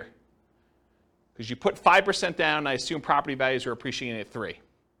 after a year? Because you put 5% down, and I assume property values are appreciating at 3.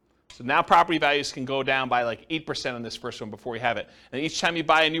 So now property values can go down by like 8% on this first one before you have it. And each time you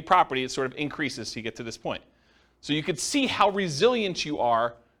buy a new property, it sort of increases to get to this point. So you can see how resilient you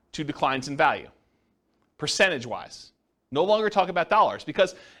are to declines in value, percentage-wise. No longer talk about dollars,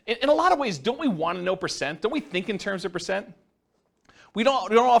 because in a lot of ways, don't we want to know percent? Don't we think in terms of percent? We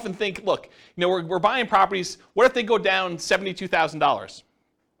don't often think, look, we're buying properties. What if they go down $72,000?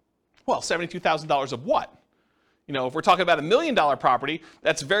 Well, $72,000 of what? If we're talking about $1 million property,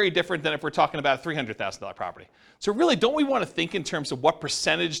 that's very different than if we're talking about a $300,000 property. So really, don't we want to think in terms of what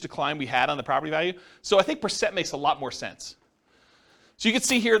percentage decline we had on the property value? So I think percent makes a lot more sense. So you can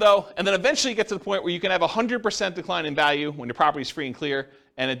see here, though, and then eventually you get to the point where you can have 100% decline in value when your property is free and clear,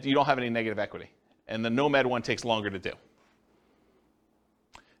 and you don't have any negative equity. And the nomad one takes longer to do.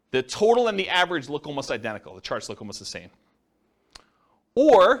 The total and the average look almost identical. The charts look almost the same.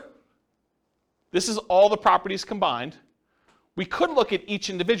 Or this is all the properties combined. We could look at each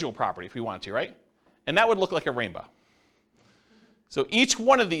individual property if we wanted to, right? And that would look like a rainbow. So each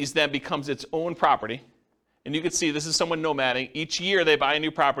one of these then becomes its own property. And you can see this is someone nomading. Each year they buy a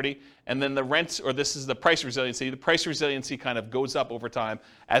new property, and then the rent, or this is the price resiliency. The price resiliency kind of goes up over time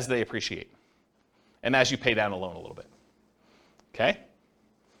as they appreciate and as you pay down a loan a little bit. Okay?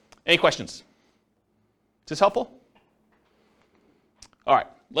 Any questions? Is this helpful? All right.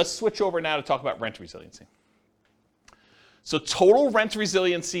 Let's switch over now to talk about rent resiliency. So total rent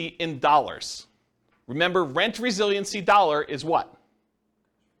resiliency in dollars. Remember, rent resiliency dollar is what?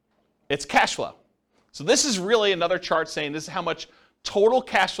 It's cash flow. So this is really another chart saying this is how much total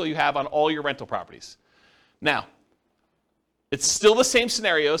cash flow you have on all your rental properties. Now, it's still the same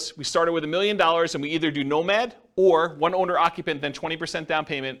scenarios. We started with $1 million, and we either do nomad or one owner occupant, then 20% down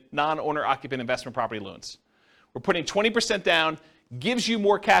payment, non-owner occupant investment property loans. We're putting 20% down, gives you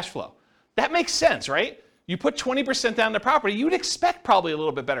more cash flow. That makes sense, right? You put 20% down the property, you'd expect probably a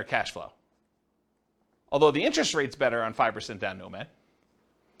little bit better cash flow. Although the interest rate's better on 5% down nomad.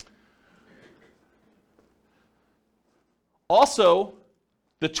 Also,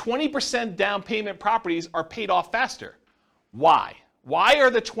 the 20% down payment properties are paid off faster. Why? Why are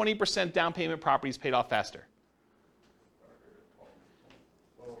the 20% down payment properties paid off faster?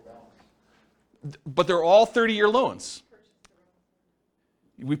 But they're all 30-year loans.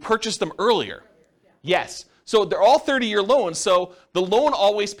 We purchased them earlier. Yes. So they're all 30-year loans, so the loan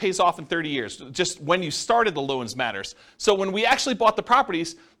always pays off in 30 years. Just when you started the loans matters. So when we actually bought the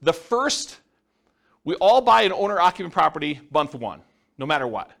properties, we all buy an owner-occupant property month 1, no matter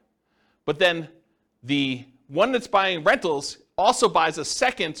what. But then the one that's buying rentals also buys a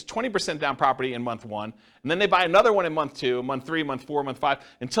second 20% down property in month 1, and then they buy another one in month 2, month 3, month 4, month 5,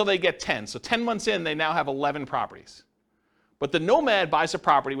 until they get 10. So 10 months in, they now have 11 properties. But the nomad buys a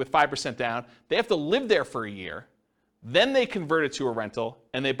property with 5% down. They have to live there for a year. Then they convert it to a rental,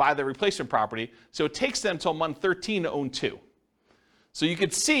 and they buy the replacement property. So it takes them until month 13 to own 2. So you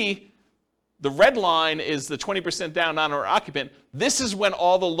can see the red line is the 20% down non-owner occupant. This is when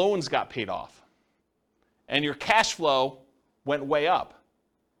all the loans got paid off. And your cash flow went way up.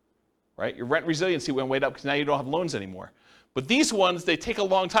 Right? Your rent resiliency went way up because now you don't have loans anymore. But these ones, they take a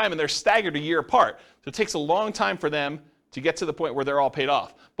long time, and they're staggered a year apart. So it takes a long time for them to get to the point where they're all paid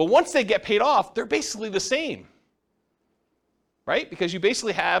off. But once they get paid off, they're basically the same. Right? Because you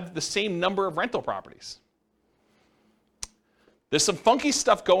basically have the same number of rental properties. There's some funky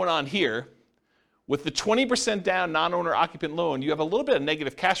stuff going on here. With the 20% down non-owner occupant loan, you have a little bit of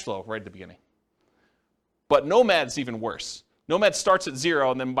negative cash flow right at the beginning. But Nomad's even worse. Nomad starts at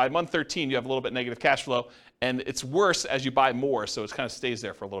 0, and then by month 13, you have a little bit negative cash flow, and it's worse as you buy more, so it kind of stays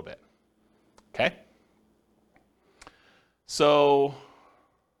there for a little bit. Okay? So,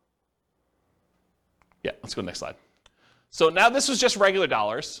 yeah, let's go to the next slide. So now this was just regular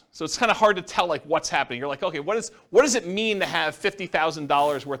dollars, so it's kind of hard to tell like what's happening. You're like, okay, what does it mean to have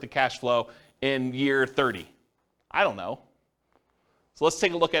 $50,000 worth of cash flow in year 30? I don't know. So let's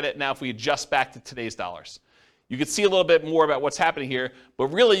take a look at it now if we adjust back to today's dollars. You can see a little bit more about what's happening here, but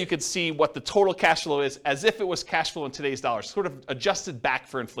really you can see what the total cash flow is as if it was cash flow in today's dollars, sort of adjusted back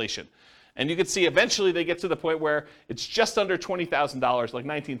for inflation. And you can see eventually they get to the point where it's just under $20,000, like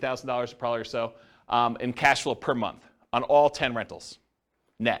 $19,000 probably or so, in cash flow per month on all 10 rentals,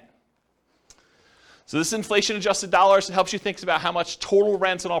 net. So this inflation adjusted dollars. It helps you think about how much total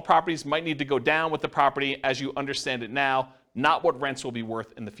rents on all properties might need to go down with the property as you understand it now, not what rents will be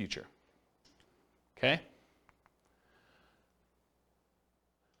worth in the future. Okay?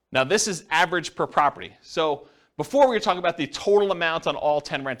 Now this is average per property. So before we were talking about the total amount on all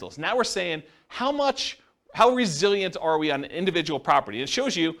 10 rentals. Now we're saying how resilient are we on an individual property? It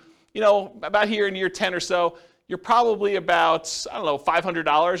shows you, about here in year 10 or so, you're probably about, $500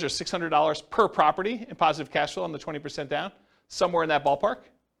 or $600 per property in positive cash flow on the 20% down, somewhere in that ballpark.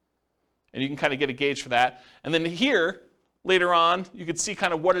 And you can kind of get a gauge for that. And then here, later on, you can see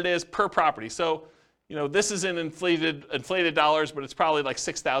kind of what it is per property. So, this is in inflated dollars, but it's probably like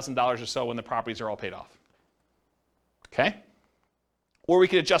 $6,000 or so when the properties are all paid off. Okay? Or we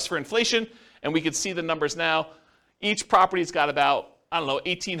could adjust for inflation, and we could see the numbers now. Each property's got about,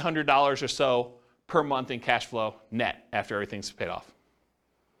 $1,800 or so per month in cash flow net after everything's paid off.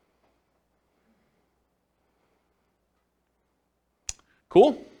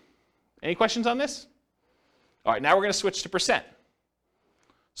 Cool? Any questions on this? All right, now we're going to switch to percent.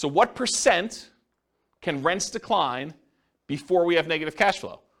 So what percent can rents decline before we have negative cash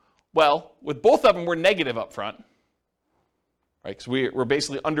flow? Well, with both of them, we're negative up front, right? Because we're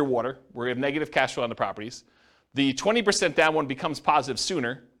basically underwater. We have negative cash flow on the properties. The 20% down one becomes positive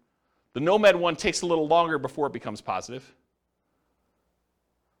sooner. The Nomad one takes a little longer before it becomes positive.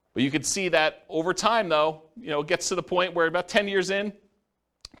 But you can see that over time, though, it gets to the point where about 10 years in,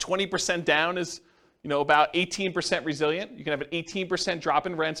 20% down is, about 18% resilient. You can have an 18% drop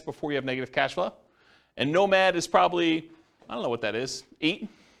in rents before you have negative cash flow. And Nomad is probably, I don't know what that is, 8,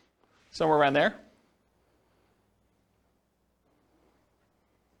 somewhere around there.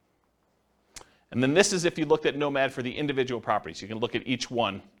 And then this is if you looked at Nomad for the individual properties. You can look at each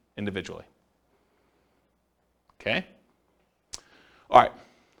one individually. Okay? All right.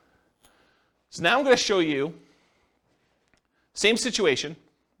 So now I'm going to show you, same situation,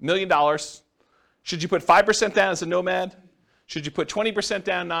 $1 million. Should you put 5% down as a Nomad? Should you put 20%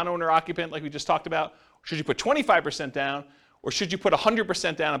 down non-owner occupant like we just talked about? Should you put 25% down? Or should you put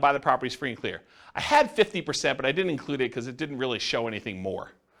 100% down and buy the properties free and clear? I had 50%, but I didn't include it because it didn't really show anything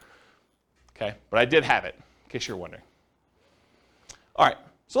more. Okay? But I did have it, in case you're wondering. All right.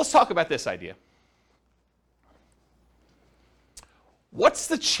 So let's talk about this idea. What's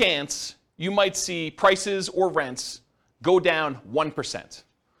the chance you might see prices or rents go down 1%?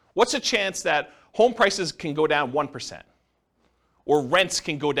 What's the chance that home prices can go down 1%? Or rents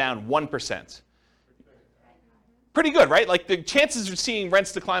can go down 1%? Pretty good, right? Like the chances of seeing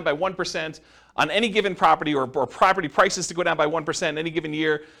rents decline by 1% on any given property or property prices to go down by 1% in any given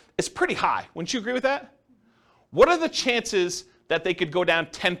year is pretty high. Wouldn't you agree with that? What are the chances that they could go down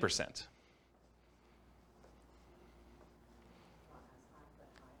 10%?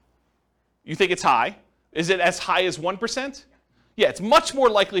 You think it's high? Is it as high as 1%? Yeah, it's much more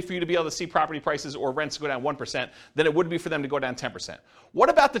likely for you to be able to see property prices or rents go down 1% than it would be for them to go down 10%. What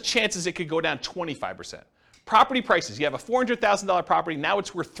about the chances it could go down 25%? Property prices, you have a $400,000 property, now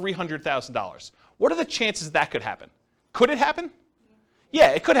it's worth $300,000. What are the chances that could happen? Could it happen?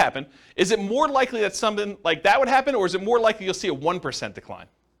 Yeah, it could happen. Is it more likely that something like that would happen, or is it more likely you'll see a 1% decline?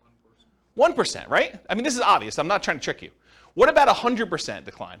 1%, right? I mean, this is obvious. I'm not trying to trick you. What about a 100%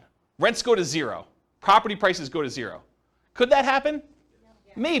 decline? Rents go to 0. Property prices go to 0. Could that happen?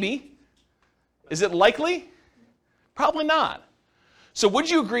 Maybe. Is it likely? Probably not. So would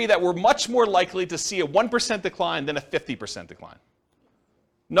you agree that we're much more likely to see a 1% decline than a 50% decline?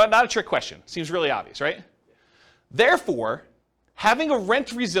 Not a trick question. Seems really obvious, right? Therefore, having a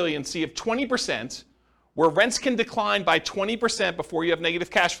rent resiliency of 20%, where rents can decline by 20% before you have negative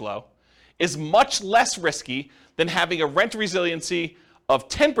cash flow, is much less risky than having a rent resiliency of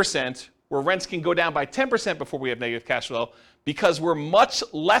 10%, where rents can go down by 10% before we have negative cash flow, because we're much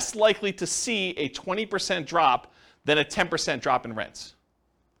less likely to see a 20% drop than a 10% drop in rents.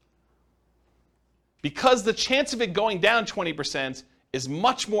 Because the chance of it going down 20% is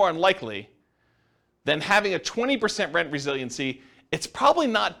much more unlikely than having a 20% rent resiliency, it's probably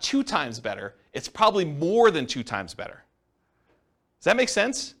not 2 times better. It's probably more than 2 times better. Does that make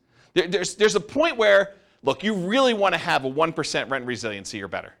sense? There's a point where, look, you really want to have a 1% rent resiliency or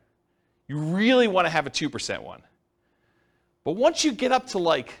better. You really want to have a 2% one. But once you get up to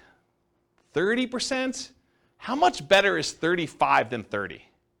like 30%, how much better is 35 than 30?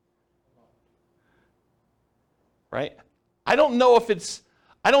 Right? I don't know if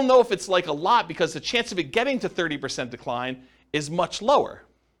it's like a lot, because the chance of it getting to 30% decline is much lower.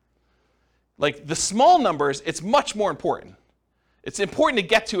 Like the small numbers, it's much more important. It's important to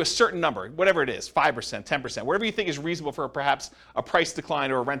get to a certain number, whatever it is, 5%, 10%, whatever you think is reasonable for perhaps a price decline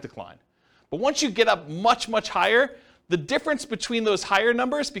or a rent decline. But once you get up much, much higher, the difference between those higher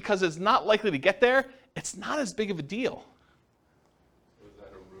numbers, because it's not likely to get there, it's not as big of a deal. Was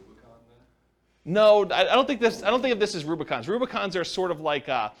that a Rubicon then? No, I don't think of this as Rubicons. Rubicons are sort of like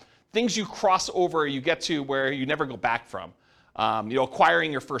things you cross over, you get to where you never go back from.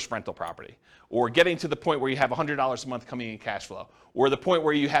 Acquiring your first rental property, or getting to the point where you have $100 a month coming in cash flow, or the point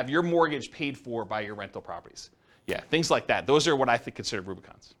where you have your mortgage paid for by your rental properties. Yeah, things like that. Those are what I think considered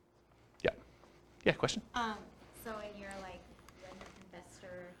Rubicons. Yeah. Yeah, question? So in your rent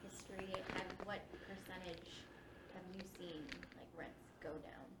investor history, what percentage have you seen rents go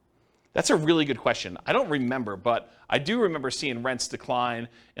down? That's a really good question. I don't remember, but I do remember seeing rents decline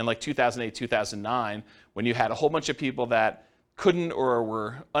in 2008, 2009, when you had a whole bunch of people that couldn't or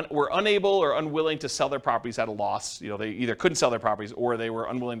were unable or unwilling to sell their properties at a loss. They either couldn't sell their properties or they were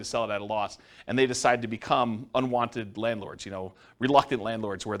unwilling to sell it at a loss, and they decided to become unwanted landlords, reluctant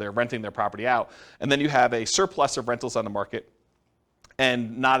landlords where they're renting their property out. And then you have a surplus of rentals on the market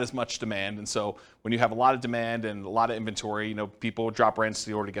and not as much demand. And so when you have a lot of demand and a lot of inventory, people drop rents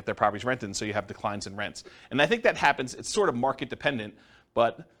in order to get their properties rented, and so you have declines in rents. And I think that happens, it's sort of market dependent,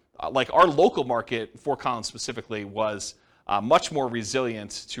 but like our local market, Fort Collins specifically, was much more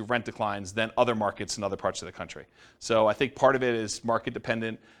resilient to rent declines than other markets in other parts of the country. So I think part of it is market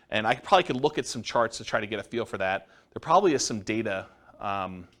dependent, and I probably could look at some charts to try to get a feel for that. There probably is some data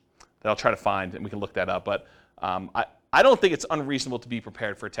that I'll try to find, and we can look that up. But I don't think it's unreasonable to be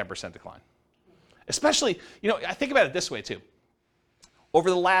prepared for a 10% decline. Especially, I think about it this way too. Over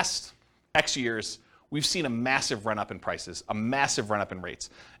the last X years, we've seen a massive run up in prices, a massive run up in rates,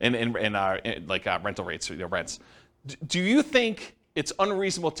 in rental rates, rents. Do you think it's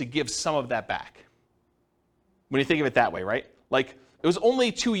unreasonable to give some of that back? When you think of it that way, right? It was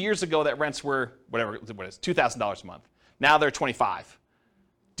only 2 years ago that rents were, what is $2,000 a month. Now they're $25,000.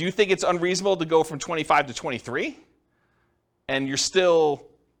 Do you think it's unreasonable to go from $25,000 to $23,000? And you're still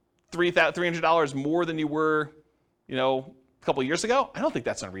 $300 more than you were, a couple of years ago? I don't think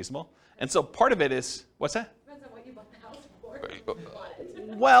that's unreasonable. And so part of it is, what's that? Depends on what you bought the house for.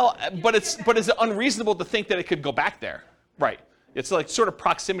 Well, but is it unreasonable to think that it could go back there? Right. It's like sort of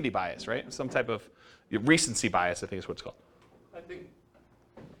proximity bias, right? Some type of recency bias, I think is what it's called. I think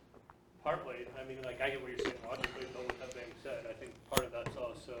partly, I get what you're saying logically, but with that being said, I think part of that's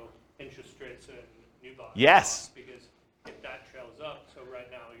also interest rates and new bond Yes. costs, because if that trails up, so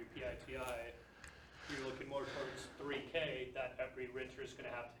right now your PITI, you're looking more towards $3K that every renter is going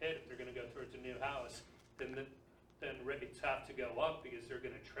to have to hit if they're going to go towards a new house, then rates have to go up because they're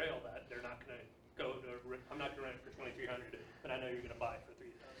going to trail that. They're not going to go to, I'm not going to rent it for $2,300, but I know you're going to buy it for $3,000.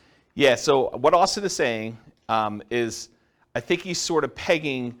 Yeah, so what Austin is saying is I think he's sort of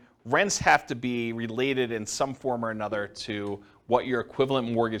pegging rents have to be related in some form or another to what your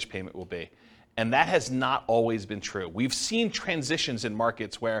equivalent mortgage payment will be. And that has not always been true. We've seen transitions in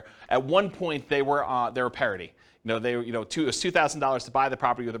markets where at one point they were parity. It was $2,000 to buy the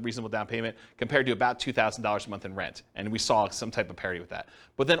property with a reasonable down payment compared to about $2,000 a month in rent. And we saw some type of parity with that.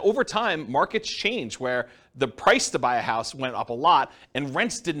 But then over time, markets changed where the price to buy a house went up a lot and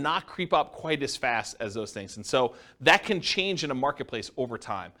rents did not creep up quite as fast as those things. And so that can change in a marketplace over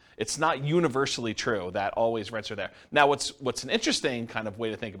time. It's not universally true that always rents are there. Now, what's an interesting kind of way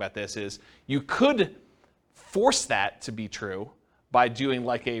to think about this is you could force that to be true by doing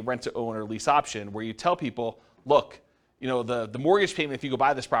like a rent-to-own or lease option where you tell people, look, the mortgage payment if you go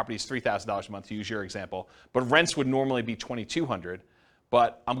buy this property is $3,000 a month, to use your example, but rents would normally be $2,200.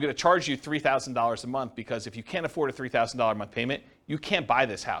 But I'm going to charge you $3,000 a month because if you can't afford a $3,000 a month payment, you can't buy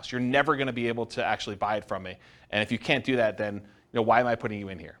this house. You're never going to be able to actually buy it from me. And if you can't do that, then why am I putting you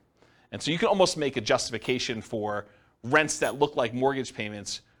in here? And so you can almost make a justification for rents that look like mortgage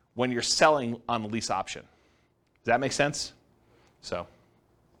payments when you're selling on a lease option. Does that make sense? So,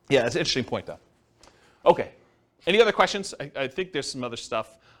 yeah, that's an interesting point, though. Okay. Any other questions? I think there's some other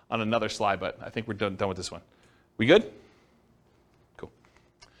stuff on another slide, but I think we're done with this one. We good? Cool.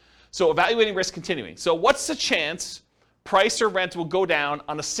 So evaluating risk continuing. So what's the chance price or rent will go down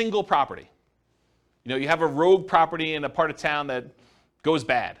on a single property? You know, you have a rogue property in a part of town that goes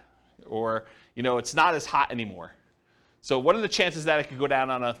bad, or, you know, it's not as hot anymore. So what are the chances that it could go down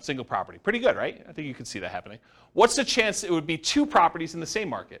on a single property? Pretty good, right? I think you can see that happening. What's the chance it would be two properties in the same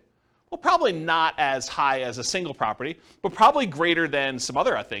market? Well, probably not as high as a single property, but probably greater than some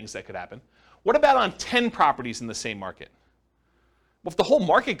other things that could happen. What about on 10 properties in the same market? Well, if the whole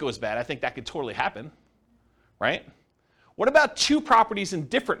market goes bad, I think that could totally happen, right? What about two properties in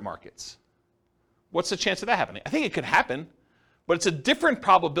different markets? What's the chance of that happening? I think it could happen, but it's a different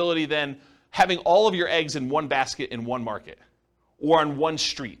probability than having all of your eggs in one basket in one market, or on one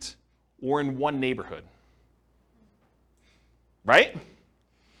street, or in one neighborhood. Right?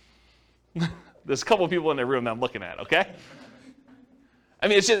 There's a couple of people in the room that I'm looking at, okay? I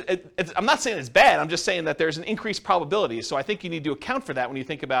mean, I'm not saying it's bad. I'm just saying that there's an increased probability. So I think you need to account for that when you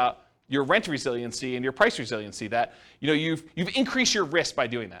think about your rent resiliency and your price resiliency, that, you know, you've increased your risk by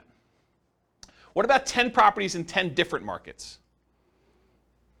doing that. What about 10 properties in 10 different markets?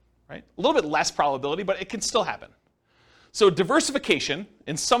 Right? A little bit less probability, but it can still happen. So diversification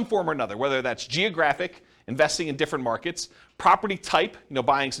in some form or another, whether that's geographic, investing in different markets, property type, you know,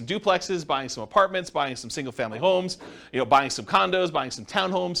 buying some duplexes, buying some apartments, buying some single-family homes, you know, buying some condos, buying some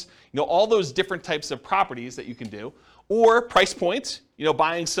townhomes, you know, all those different types of properties that you can do, or price points, you know,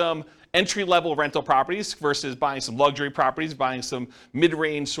 buying some entry-level rental properties versus buying some luxury properties, buying some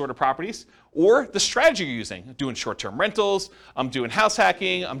mid-range sort of properties, or the strategy you're using. I'm doing short-term rentals, I'm doing house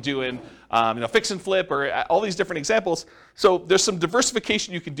hacking, I'm doing you know, fix and flip, or all these different examples. So there's some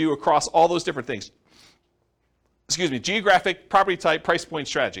diversification you can do across all those different things. Excuse me, geographic, property type, price point,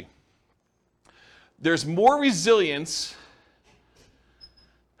 strategy. There's more resilience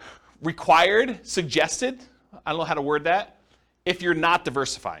required, suggested, I don't know how to word that, if you're not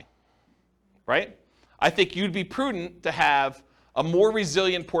diversifying, right? I think you'd be prudent to have a more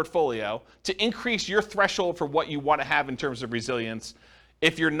resilient portfolio to increase your threshold for what you want to have in terms of resilience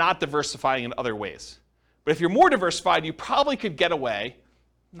if you're not diversifying in other ways. But if you're more diversified, you probably could get away,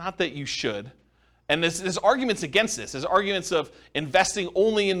 not that you should. And there's arguments against this. There's arguments of investing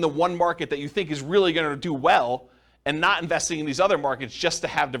only in the one market that you think is really going to do well and not investing in these other markets just to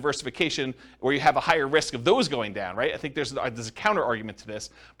have diversification where you have a higher risk of those going down, right? I think there's a counter argument to this.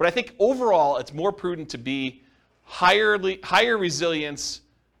 But I think overall, it's more prudent to be higher resilience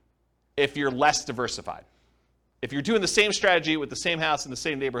if you're less diversified. If you're doing the same strategy with the same house in the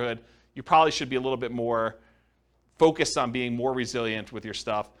same neighborhood, you probably should be a little bit more focused on being more resilient with your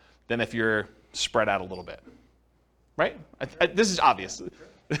stuff than if you're spread out a little bit, right? This is obvious.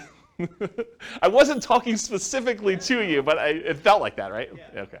 I wasn't talking specifically to you, but it felt like that, right?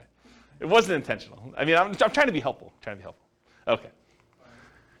 Yeah. Okay. It wasn't intentional. I mean, I'm trying to be helpful. Okay.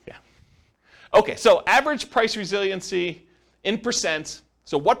 Yeah. Okay, so average price resiliency in percent.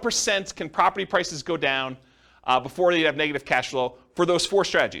 So what percent can property prices go down before they have negative cash flow for those four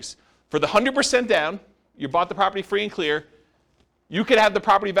strategies? For the 100% down, you bought the property free and clear, you could have the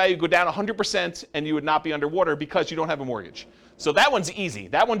property value go down 100% and you would not be underwater because you don't have a mortgage. So that one's easy.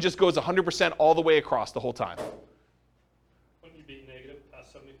 That one just goes 100% all the way across the whole time. Wouldn't you be negative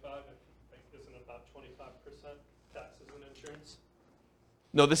past 75 if isn't about 25% taxes and insurance?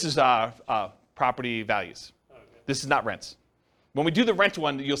 No, this is property values. Okay. This is not rents. When we do the rent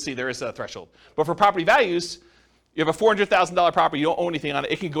one, you'll see there is a threshold. But for property values, you have a $400,000 property, you don't own anything on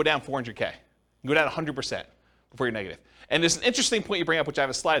it, it can go down $400K. It can go down 100% before you're negative. And there's an interesting point you bring up, which I have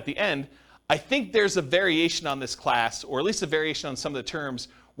a slide at the end. I think there's a variation on this class, or at least a variation on some of the terms,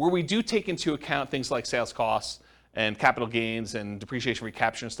 where we do take into account things like sales costs and capital gains and depreciation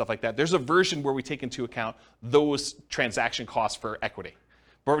recapture and stuff like that. There's a version where we take into account those transaction costs for equity.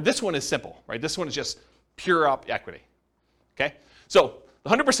 But this one is simple, right? This one is just pure up equity, okay? So the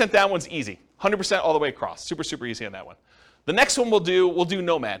 100% down one's easy. 100% all the way across. Super, super easy on that one. The next one we'll do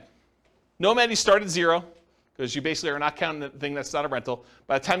Nomad. Nomad, you start at 0. Because you basically are not counting the thing that's not a rental.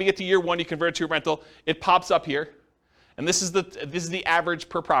 By the time you get to year 1, you convert it to a rental. It pops up here. And this is the average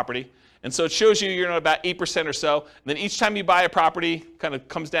per property. And so it shows you you're at about 8% or so. And then each time you buy a property, kind of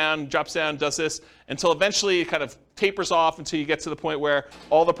comes down, drops down, does this, until eventually it kind of tapers off until you get to the point where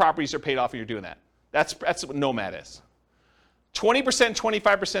all the properties are paid off and you're doing that. That's what Nomad is. 20%,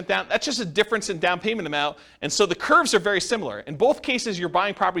 25% down, that's just a difference in down payment amount. And so the curves are very similar. In both cases, you're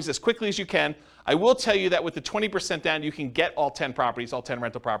buying properties as quickly as you can. I will tell you that with the 20% down, you can get all 10 properties, all 10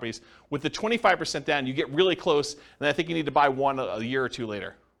 rental properties. With the 25% down, you get really close, and I think you need to buy one a year or two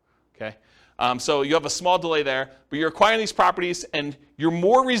later. Okay? So you have a small delay there, but you're acquiring these properties, and you're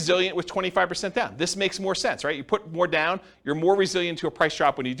more resilient with 25% down. This makes more sense, right? You put more down, you're more resilient to a price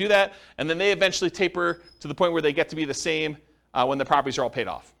drop when you do that, and then they eventually taper to the point where they get to be the same when the properties are all paid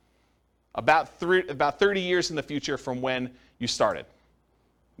off. About 30 years in the future from when you started.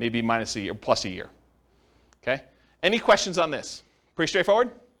 Maybe minus a year, plus a year. Okay? Any questions on this? Pretty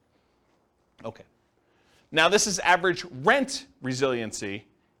straightforward? Okay. Now this is average rent resiliency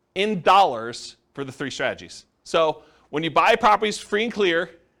in dollars for the 3 strategies. So when you buy properties free and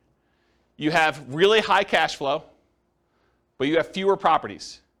clear, you have really high cash flow, but you have fewer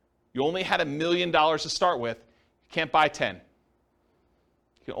properties. You only had $1 million to start with. You can't buy 10. You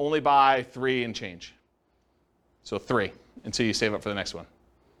can only buy 3 and change. So 3 until you save up for the next one.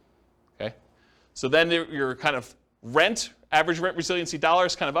 Okay? So then your kind of average rent resiliency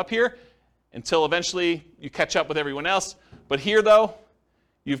dollars kind of up here until eventually you catch up with everyone else. But here though,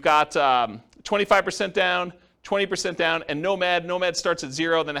 you've got 25% down, 20% down, and Nomad. Nomad starts at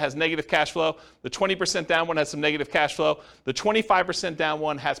 0, then it has negative cash flow. The 20% down one has some negative cash flow. The 25% down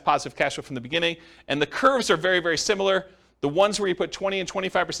one has positive cash flow from the beginning. And the curves are very, very similar. The ones where you put 20 and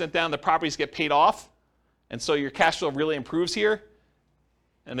 25% down, the properties get paid off. And so your cash flow really improves here.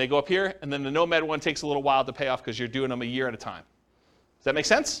 And they go up here. And then the Nomad one takes a little while to pay off because you're doing them a year at a time. Does that make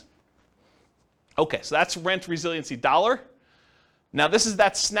sense? Okay, so that's rent resiliency dollar. Now this is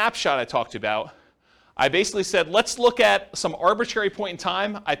that snapshot I talked about. I basically said, let's look at some arbitrary point in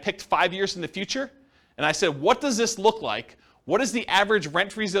time. I picked 5 years in the future. And I said, what does this look like? What is the average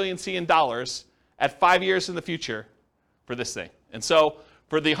rent resiliency in dollars at 5 years in the future for this thing? And so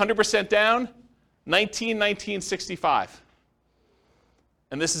for the 100% down, 1965.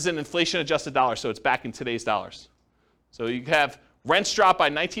 And this is in inflation adjusted dollars, so it's back in today's dollars. So you have rents drop by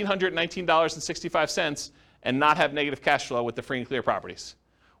 $1,919.65 and not have negative cash flow with the free and clear properties.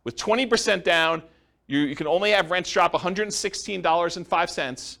 With 20% down, you can only have rents drop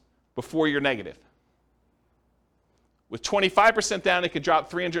 $116.05 before you're negative. With 25% down, it could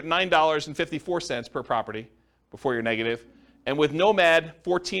drop $309.54 per property before you're negative. And with Nomad,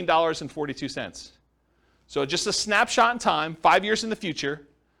 $14.42. So just a snapshot in time, 5 years in the future,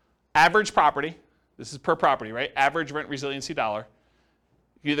 average property, this is per property, right? Average rent resiliency dollar.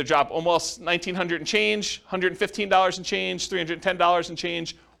 You either drop almost $1,900 and change, $115 and change, $310 and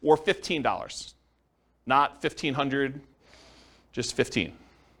change, or $15. Not $1,500, just 15.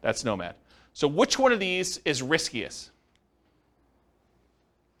 That's Nomad. So which one of these is riskiest?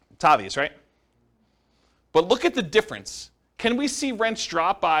 It's obvious, right? But look at the difference. Can we see rents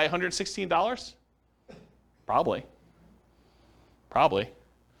drop by $116? Probably.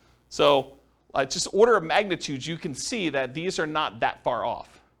 So just order of magnitude, you can see that these are not that far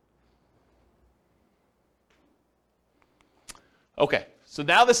off. Okay, so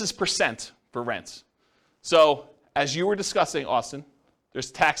now this is percent for rents. So as you were discussing, Austin,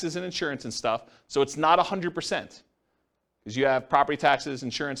 there's taxes and insurance and stuff, so it's not 100%. Because you have property taxes,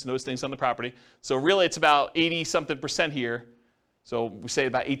 insurance, and those things on the property. So really it's about 80-something% here. So we say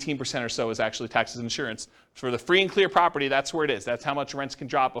about 18% or so is actually taxes and insurance. For the free and clear property, that's where it is. That's how much rents can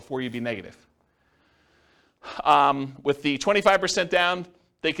drop before you be negative. With the 25% down,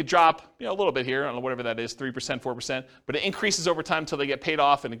 they could drop a little bit here, I don't know, whatever that is, 3%, 4%, but it increases over time until they get paid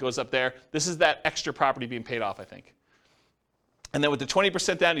off and it goes up there. This is that extra property being paid off, I think. And then with the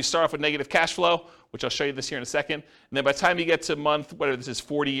 20% down, you start off with negative cash flow, which I'll show you this here in a second. And then by the time you get to month, whatever this is,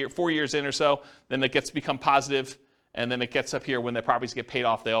 4 years in or so, then it gets to become positive. And then it gets up here when the properties get paid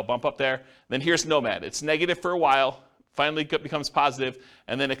off, they all bump up there. And then here's Nomad. It's negative for a while, finally becomes positive,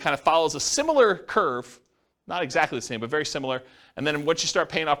 and then it kind of follows a similar curve, not exactly the same, but very similar. And then once you start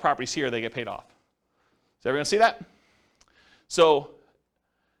paying off properties here, they get paid off. Does everyone see that? So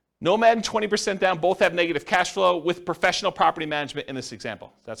Nomad and 20% down both have negative cash flow with professional property management in this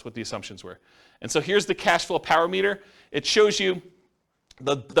example. That's what the assumptions were. And so here's the cash flow power meter. It shows you,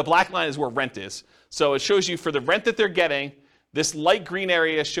 the black line is where rent is. So it shows you for the rent that they're getting, this light green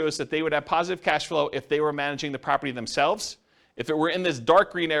area shows that they would have positive cash flow if they were managing the property themselves. If it were in this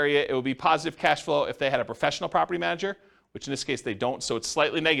dark green area, it would be positive cash flow if they had a professional property manager, which in this case they don't, so it's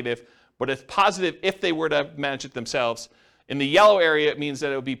slightly negative, but it's positive if they were to manage it themselves. In the yellow area, it means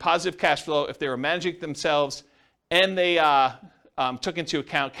that it would be positive cash flow if they were managing it themselves and they took into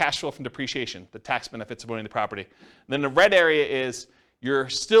account cash flow from depreciation, the tax benefits of owning the property. And then the red area is you're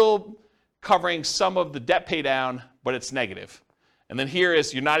still covering some of the debt pay down, but it's negative. And then here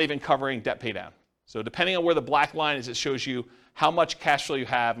is you're not even covering debt pay down. So depending on where the black line is, it shows you how much cash flow you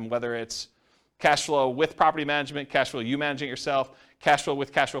have and whether it's cash flow with property management, cash flow you managing it yourself, cash flow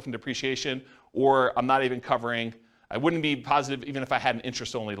with cash flow from depreciation, or I'm not even covering, I wouldn't be positive even if I had an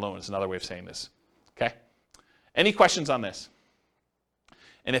interest-only loan is another way of saying this, okay? Any questions on this?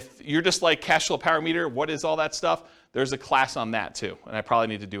 And if you're just like cash flow power meter, what is all that stuff? There's a class on that too, and I probably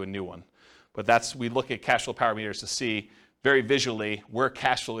need to do a new one. But we look at cash flow power meters to see very visually where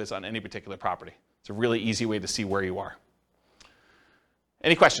cash flow is on any particular property. It's a really easy way to see where you are.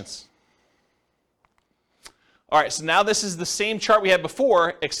 Any questions? All right, so now this is the same chart we had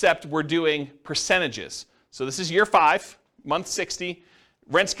before, except we're doing percentages. So this is year 5, month 60.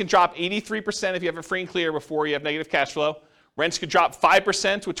 Rents can drop 83% if you have a free and clear before you have negative cash flow. Rents could drop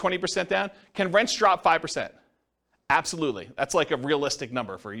 5% with 20% down. Can rents drop 5%? Absolutely. That's like a realistic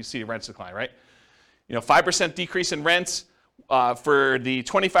number for you see rents decline, right? 5% decrease in rents. For the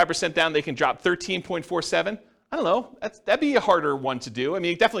 25% down, they can drop 13.47. I don't know. That'd be a harder one to do. I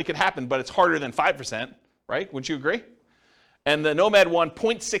mean, it definitely could happen, but it's harder than 5%, right? Wouldn't you agree? And the Nomad one,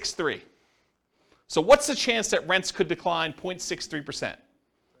 0.63. So what's the chance that rents could decline 0.63%?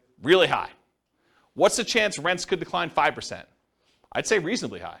 Really high. What's the chance rents could decline 5%? I'd say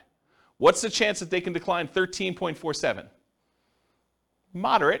reasonably high. What's the chance that they can decline 13.47?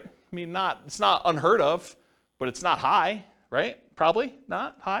 Moderate. I mean, it's not unheard of, but it's not high, right? Probably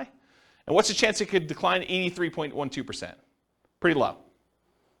not high. And what's the chance it could decline 83.12%? Pretty low.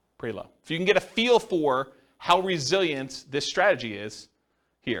 Pretty low. If you can get a feel for how resilient this strategy is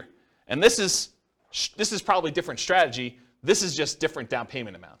here. And this is probably different strategy. This is just different down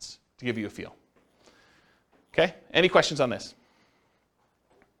payment amounts to give you a feel. Okay? Any questions on this?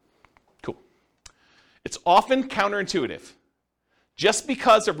 Cool. It's often counterintuitive. Just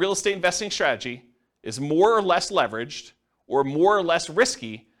because a real estate investing strategy is more or less leveraged or more or less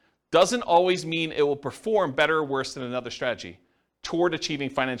risky doesn't always mean it will perform better or worse than another strategy toward achieving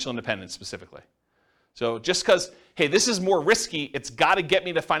financial independence specifically. So just because, hey, this is more risky, it's got to get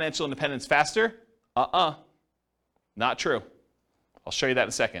me to financial independence faster? Not true. I'll show you that in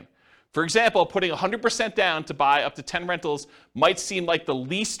a second. For example, putting 100% down to buy up to 10 rentals might seem like the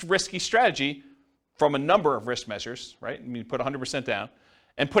least risky strategy from a number of risk measures, right? I mean, put 100% down.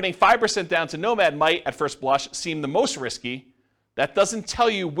 And putting 5% down to Nomad might, at first blush, seem the most risky. That doesn't tell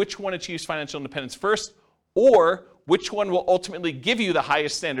you which one achieves financial independence first or which one will ultimately give you the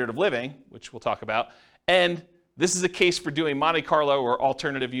highest standard of living, which we'll talk about. And this is a case for doing Monte Carlo or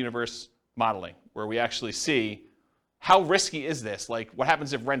alternative universe modeling, where we actually see how risky is this? Like, what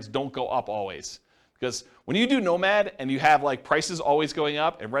happens if rents don't go up always? Because when you do Nomad and you have like prices always going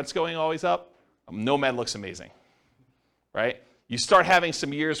up and rents going always up, Nomad looks amazing, right? You start having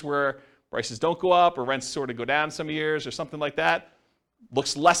some years where prices don't go up or rents sort of go down some years or something like that. It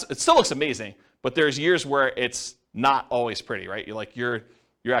still looks amazing, but there's years where it's not always pretty, right?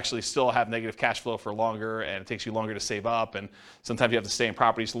 You actually still have negative cash flow for longer and it takes you longer to save up and sometimes you have to stay in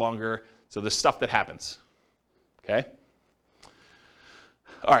properties longer. So there's stuff that happens, okay?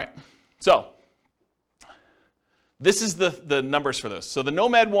 All right, so this is the numbers for those. So the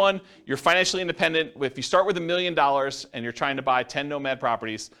Nomad one, you're financially independent. If you start with $1 million and you're trying to buy 10 Nomad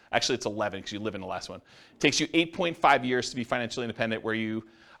properties, actually it's 11 because you live in the last one. It takes you 8.5 years to be financially independent where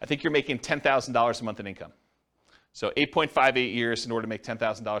I think you're making $10,000 a month in income. So 8.58 years in order to make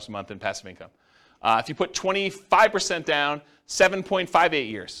 $10,000 a month in passive income. If you put 25% down, 7.58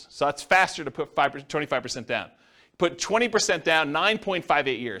 years. So that's faster to put 25% down. Put 20% down,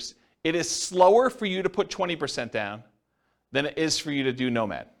 9.58 years. It is slower for you to put 20% down than it is for you to do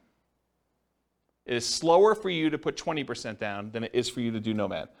Nomad. It is slower for you to put 20% down than it is for you to do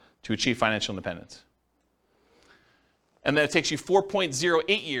Nomad to achieve financial independence. And then it takes you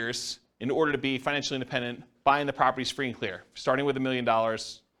 4.08 years in order to be financially independent, buying the properties free and clear. Starting with $1 million,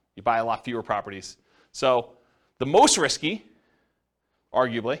 you buy a lot fewer properties. So the most risky,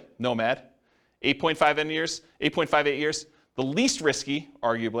 arguably, Nomad, 8.58 years. The least risky,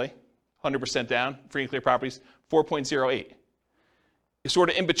 arguably, 100% down, free and clear properties, 4.08. It's sort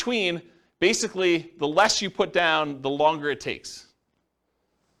of in between. Basically, the less you put down, the longer it takes.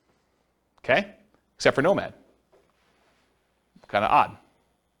 Okay? Except for Nomad. Kind of odd.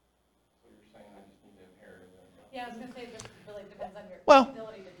 So you're saying I just need to inherit it? Yeah, I was going to say it just really depends on your Well-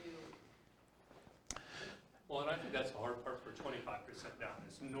 ability to do. Well, and I think that's the hard part for 25% down.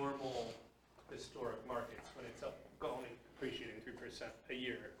 It's normal historic markets when it's up, only appreciating 3% a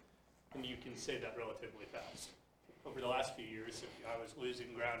year, and you can say that relatively fast. Over the last few years, if I was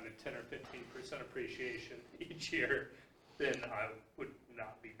losing ground at 10 or 15% appreciation each year, then I would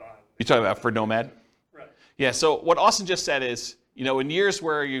not be buying. You're talking about for Nomad? Right. Yeah, so what Austin just said is, in years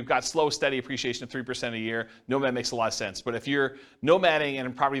where you've got slow, steady appreciation of 3% a year, Nomad makes a lot of sense. But if you're nomading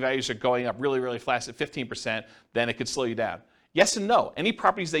and property values are going up really, really fast at 15%, then it could slow you down. Yes and no. Any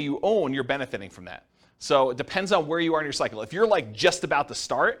properties that you own, you're benefiting from that. So it depends on where you are in your cycle. If you're like just about to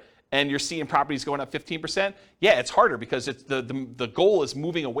start and you're seeing properties going up 15%, yeah, it's harder because it's the goal is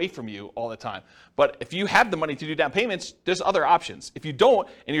moving away from you all the time. But if you have the money to do down payments, there's other options. If you don't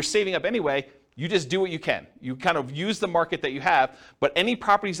and you're saving up anyway, you just do what you can. You kind of use the market that you have, but any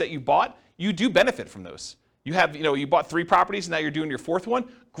properties that you bought, you do benefit from those. You have, you bought 3 properties and now you're doing your 4th one.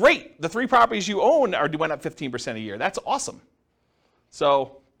 Great. The 3 properties you own went up 15% a year. That's awesome.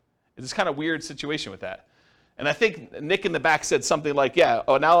 So it's kind of weird situation with that. And I think Nick in the back said something like, yeah,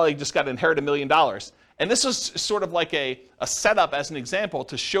 now I just got to inherit $1 million. And this was sort of like a setup as an example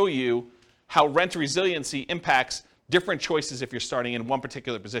to show you how rent resiliency impacts different choices if you're starting in one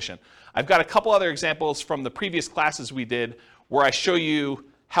particular position. I've got a couple other examples from the previous classes we did where I show you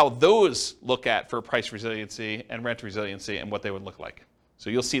how those look at for price resiliency and rent resiliency and what they would look like. So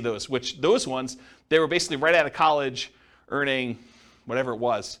you'll see those, which those ones, they were basically right out of college earning whatever it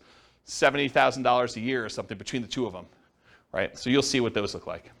was, $70,000 a year or something between the two of them, right? So you'll see what those look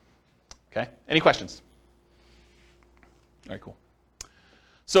like. Okay, any questions? All right, cool.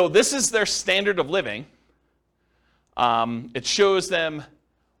 So this is their standard of living. It shows them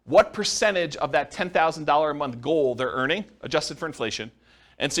what percentage of that $10,000 a month goal they're earning, adjusted for inflation.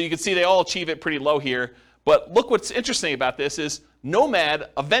 And so you can see they all achieve it pretty low here. But look what's interesting about this is Nomad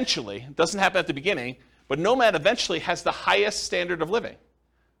eventually, it doesn't happen at the beginning, but Nomad eventually has the highest standard of living.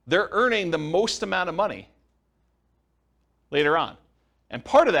 They're earning the most amount of money later on. And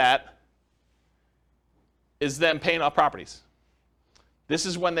part of that is them paying off properties. This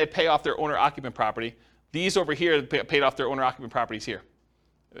is when they pay off their owner-occupant property. These over here paid off their owner-occupant properties here.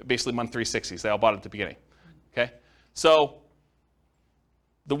 Basically month 360s. They all bought it at the beginning. Okay? So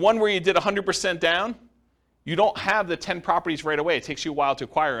the one where you did 100% down, you don't have the 10 properties right away. It takes you a while to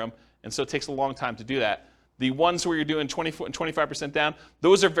acquire them, and so it takes a long time to do that. The ones where you're doing 25% down,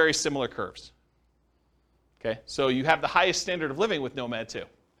 those are very similar curves. Okay? So you have the highest standard of living with Nomad too,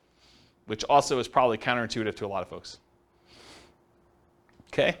 which also is probably counterintuitive to a lot of folks.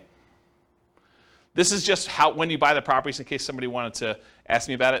 Okay? This is just how when you buy the properties, in case somebody wanted to ask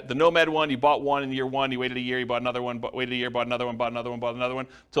me about it. The Nomad one, you bought one in year 1, you waited a year, you bought another one, waited a year, bought another one, bought another one, bought another one,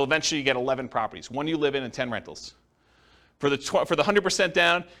 until eventually you get 11 properties. 1 you live in and 10 rentals. For the 100%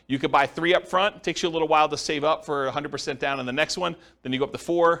 down, you could buy 3 up front. It takes you a little while to save up for 100% down in the next one. Then you go up to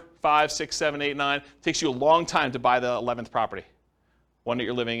 4, 5, 6, 7, 8, 9. It takes you a long time to buy the 11th property, one that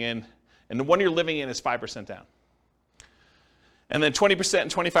you're living in. And the one you're living in is 5% down. And then 20%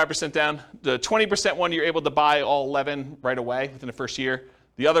 and 25% down. The 20% one, you're able to buy all 11 right away within the first year.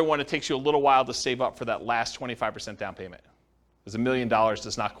 The other one, it takes you a little while to save up for that last 25% down payment. Because $1 million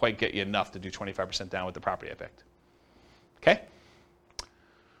does not quite get you enough to do 25% down with the property I picked. Okay?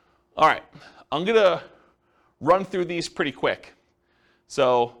 All right. I'm going to run through these pretty quick.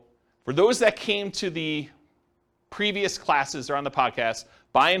 So for those that came to the previous classes or on the podcast,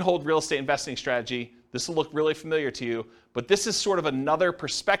 buy and hold real estate investing strategy, this will look really familiar to you, but this is sort of another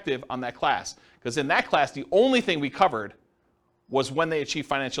perspective on that class. Because in that class, the only thing we covered was when they achieve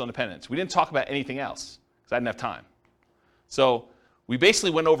financial independence. We didn't talk about anything else because I didn't have time. So we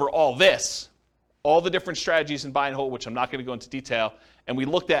basically went over all this, all the different strategies in buy and hold, which I'm not going to go into detail, and we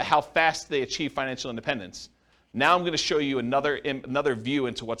looked at how fast they achieve financial independence. Now I'm going to show you another view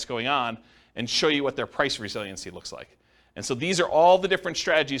into what's going on and show you what their price resiliency looks like. And so these are all the different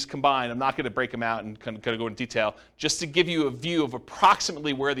strategies combined. I'm not going to break them out and kind of go into detail, just to give you a view of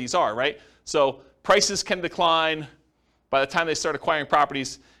approximately where these are, right? So prices can decline by the time they start acquiring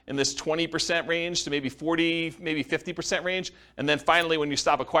properties in this 20% range to maybe 40, maybe 50% range. And then finally, when you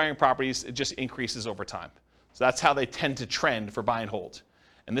stop acquiring properties, it just increases over time. So that's how they tend to trend for buy and hold.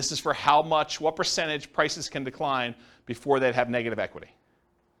 And this is for what percentage prices can decline before they'd have negative equity.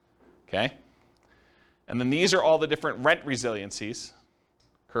 Okay? And then these are all the different rent resiliencies,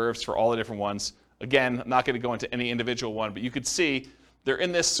 curves for all the different ones. Again, I'm not going to go into any individual one, but you could see they're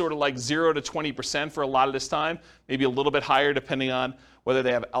in this sort of like 0 to 20% for a lot of this time, maybe a little bit higher depending on whether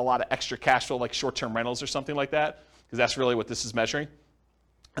they have a lot of extra cash flow like short-term rentals or something like that, because that's really what this is measuring.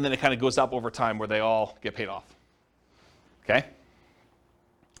 And then it kind of goes up over time where they all get paid off. Okay?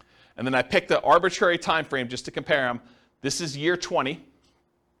 And then I picked an arbitrary time frame just to compare them. This is year 20,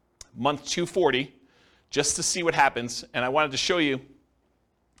 month 240, just to see what happens. And I wanted to show you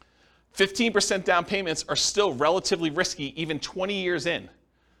 15% down payments are still relatively risky even 20 years in.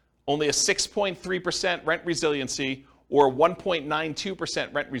 Only a 6.3% rent resiliency or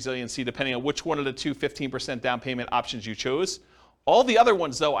 1.92% rent resiliency, depending on which one of the two 15% down payment options you chose. All the other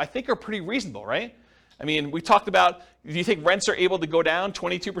ones, though, I think are pretty reasonable, right? I mean, we talked about, do you think rents are able to go down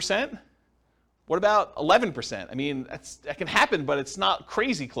 22%? What about 11%? I mean, that can happen, but it's not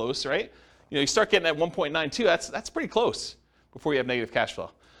crazy close, right? You start getting at 1.92, that's pretty close before you have negative cash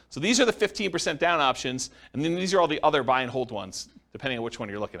flow. So these are the 15% down options, and then these are all the other buy and hold ones, depending on which one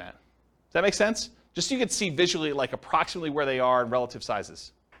you're looking at. Does that make sense? Just so you can see visually like approximately where they are in relative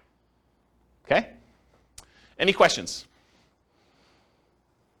sizes. Okay? Any questions?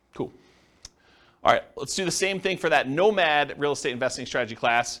 Cool. All right, let's do the same thing for that Nomad real estate investing strategy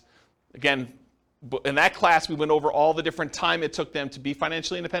class. Again, in that class, we went over all the different time it took them to be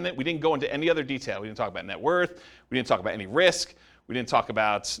financially independent. We didn't go into any other detail. We didn't talk about net worth. We didn't talk about any risk. We didn't talk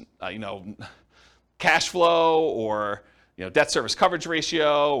about, cash flow or, debt service coverage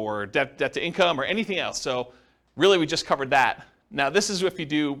ratio or debt to income or anything else. So really, we just covered that. Now, this is if you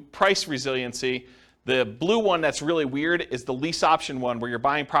do price resiliency. The blue one that's really weird is the lease option one where you're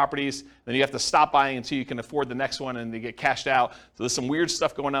buying properties, then you have to stop buying until you can afford the next one and they get cashed out. So there's some weird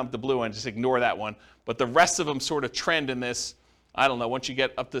stuff going on with the blue one, just ignore that one. But the rest of them sort of trend in this, I don't know, once you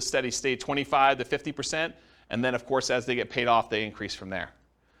get up to steady state, 25 to 50%, and then of course as they get paid off, they increase from there.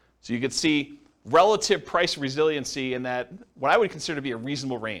 So you can see relative price resiliency in that, what I would consider to be a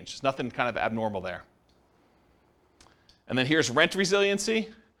reasonable range. There's nothing kind of abnormal there. And then here's rent resiliency.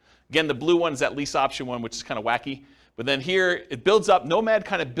 Again, the blue one is that lease option one, which is kind of wacky. But then here, it builds up. Nomad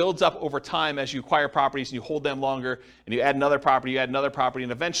kind of builds up over time as you acquire properties and you hold them longer, and you add another property,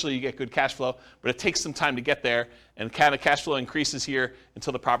 and eventually you get good cash flow. But it takes some time to get there, and kind of cash flow increases here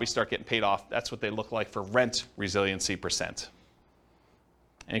until the properties start getting paid off. That's what they look like for rent resiliency percent.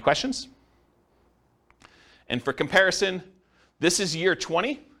 Any questions? And for comparison, this is year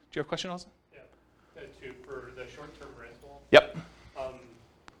 20. Do you have a question, Austin? Yeah. For the short-term rental. Yep.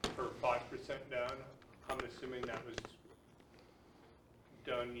 For 5% down, I'm assuming that was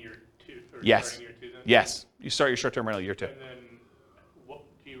done year 2 or yes. starting year 2 then? Yes. You start your short-term rental year 2. And then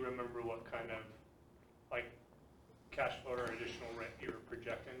do you remember what kind of cash flow or additional rent you were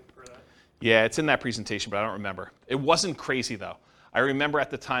projecting for that? Yeah, it's in that presentation, but I don't remember. It wasn't crazy though. I remember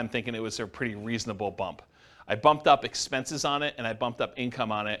at the time thinking it was a pretty reasonable bump. I bumped up expenses on it and I bumped up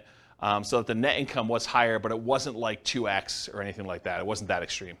income on it. So that the net income was higher, but it wasn't like 2x or anything like that. It wasn't that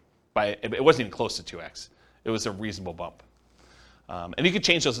extreme. It wasn't even close to 2x. It was a reasonable bump. And you could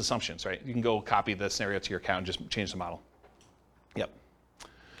change those assumptions, right? You can go copy the scenario to your account and just change the model. Yep.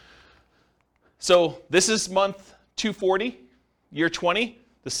 So this is month 240, year 20.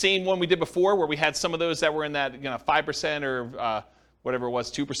 The same one we did before where we had some of those that were in that 5% or whatever it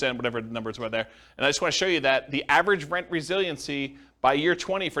was, 2%, whatever the numbers were there. And I just want to show you that the average rent resiliency by year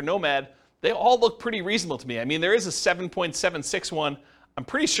 20 for Nomad, they all look pretty reasonable to me. I mean, there is a 7.76 one. I'm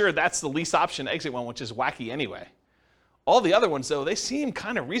pretty sure that's the lease option exit one, which is wacky anyway. All the other ones, though, they seem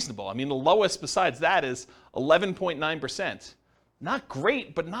kind of reasonable. I mean, the lowest besides that is 11.9%. Not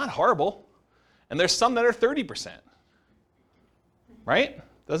great, but not horrible. And there's some that are 30%. Right?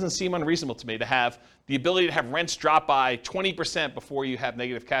 Doesn't seem unreasonable to me to have the ability to have rents drop by 20% before you have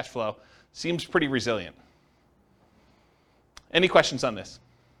negative cash flow. Seems pretty resilient. Any questions on this?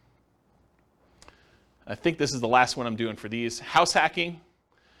 I think this is the last one I'm doing for these. House hacking.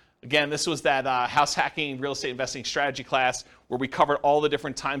 Again, this was that house hacking real estate investing strategy class where we covered all the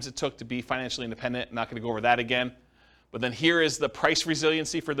different times it took to be financially independent. I'm not going to go over that again. But then here is the price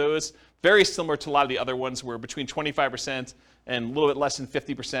resiliency for those. Very similar to a lot of the other ones where between 25% and a little bit less than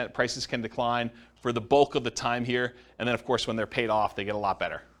 50% prices can decline for the bulk of the time here. And then, of course, when they're paid off, they get a lot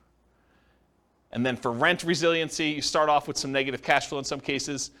better. And then for rent resiliency, you start off with some negative cash flow in some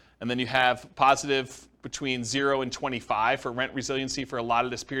cases, and then you have positive between 0 and 25 for rent resiliency for a lot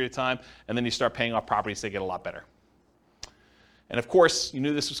of this period of time, and then you start paying off properties, they get a lot better. And of course, you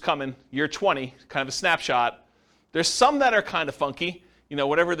knew this was coming. Year 20, kind of a snapshot. There's some that are kind of funky.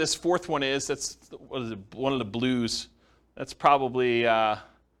 Whatever this fourth one is, that's one of the blues. That's probably a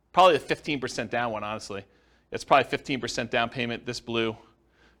 15% down one, honestly. It's probably 15% down payment, this blue,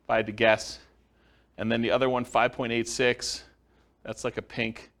 if I had to guess. And then the other one, 5.86, that's like a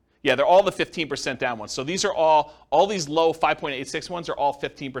pink. Yeah, they're all the 15% down ones. So these are all these low 5.86 ones are all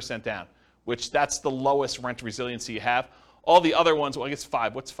 15% down, which that's the lowest rent resiliency you have. All the other ones, well, I guess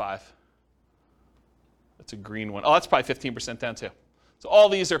 5. What's 5? That's a green one. Oh, that's probably 15% down too. So all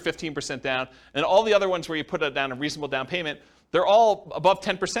these are 15% down. And all the other ones where you put down a reasonable down payment, they're all above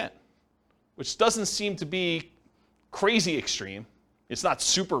 10%, which doesn't seem to be crazy extreme. It's not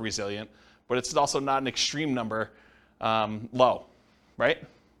super resilient, but it's also not an extreme number low, right?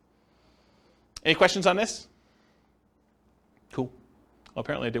 Any questions on this? Oh,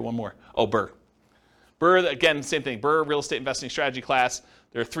 apparently I did one more. Oh, BRRRR. BRRRR, again, same thing. BRRRR, real estate investing strategy class.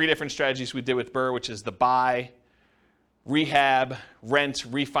 There are 3 different strategies we did with BRRRR, which is the buy, rehab, rent,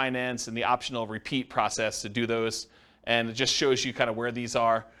 refinance, and the optional repeat process to do those. And it just shows you kind of where these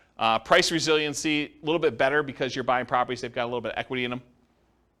are. Price resiliency, a little bit better because you're buying properties. They've got a little bit of equity in them.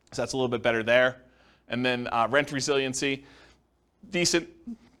 So that's a little bit better there. And then rent resiliency, decent,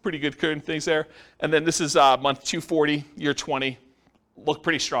 pretty good current things there. And then this is month 240, year 20. Look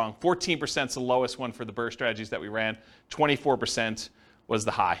pretty strong. 14% is the lowest one for the BRRRR strategies that we ran. 24% was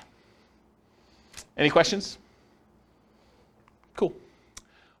the high. Any questions? Cool.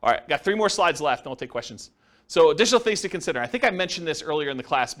 All right, got 3 more slides left, and we'll take questions. So additional things to consider. I think I mentioned this earlier in the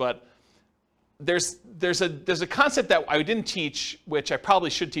class, but there's a concept that I didn't teach, which I probably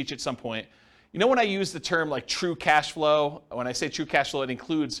should teach at some point. You know when I use the term like true cash flow, when I say true cash flow, it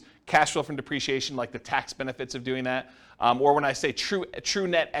includes cash flow from depreciation, like the tax benefits of doing that. Or when I say true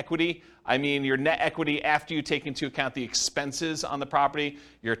net equity, I mean your net equity after you take into account the expenses on the property,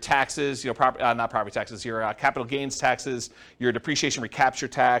 your taxes, not property taxes, your capital gains taxes, your depreciation recapture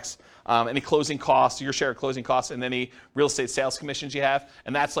tax, any closing costs, your share of closing costs, and any real estate sales commissions you have.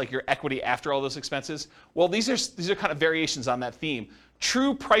 And that's like your equity after all those expenses. Well, these are kind of variations on that theme.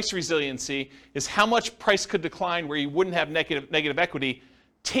 True price resiliency is how much price could decline where you wouldn't have negative equity,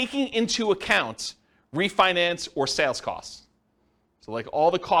 taking into account refinance or sales costs. So like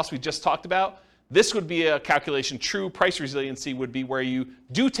all the costs we just talked about, this would be a calculation. True price resiliency would be where you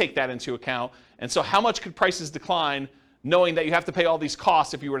do take that into account. And so how much could prices decline knowing that you have to pay all these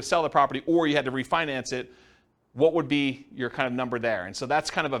costs if you were to sell the property or you had to refinance it? What would be your kind of number there? And so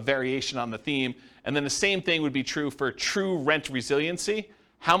that's kind of a variation on the theme. And then the same thing would be true for true rent resiliency.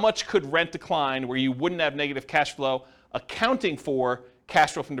 How much could rent decline where you wouldn't have negative cash flow, accounting for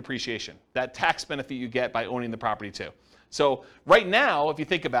cash flow from depreciation, that tax benefit you get by owning the property too. So right now, if you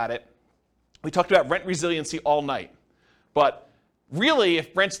think about it, we talked about rent resiliency all night. But really,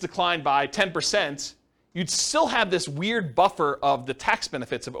 if rents declined by 10%, you'd still have this weird buffer of the tax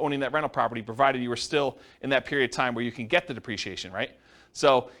benefits of owning that rental property, provided you were still in that period of time where you can get the depreciation, right?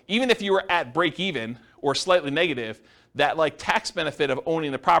 So even if you were at break even or slightly negative, that like tax benefit of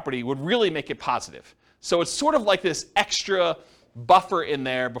owning the property would really make it positive. So it's sort of like this extra buffer in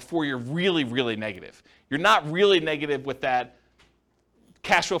there before you're really, really negative. You're not really negative with that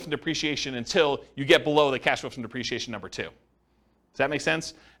cash flow from depreciation until you get below the cash flow from depreciation number 2. Does that make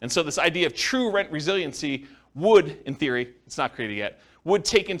sense? And so this idea of true rent resiliency would, in theory, it's not created yet, would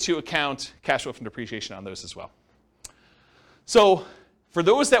take into account cash flow from depreciation on those as well. So for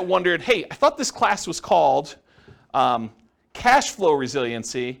those that wondered, hey, I thought this class was called cash flow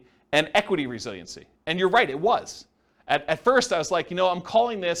resiliency and equity resiliency. And you're right, it was. At first, I was like, I'm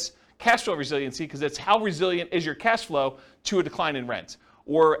calling this cash flow resiliency because it's how resilient is your cash flow to a decline in rent.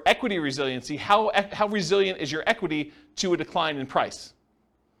 Or equity resiliency, how resilient is your equity to a decline in price.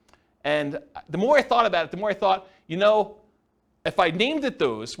 And the more I thought about it, the more I thought, if I named it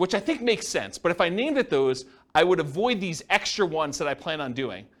those, which I think makes sense, but if I named it those, I would avoid these extra ones that I plan on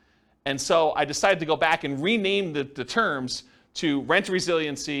doing. And so I decided to go back and rename the terms to rent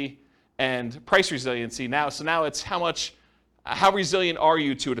resiliency and price resiliency now. So now it's how resilient are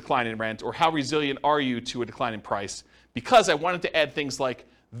you to a decline in rent, or how resilient are you to a decline in price? Because I wanted to add things like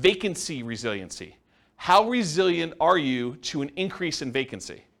vacancy resiliency. How resilient are you to an increase in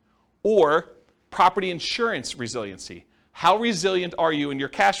vacancy? Or property insurance resiliency. How resilient are you in your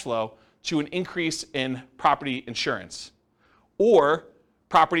cash flow to an increase in property insurance? Or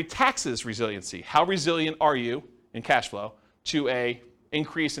property taxes resiliency. How resilient are you in cash flow to an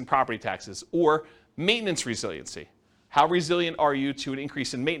increase in property taxes? Or maintenance resiliency. How resilient are you to an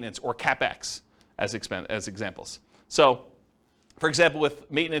increase in maintenance or CapEx as examples? So, for example, with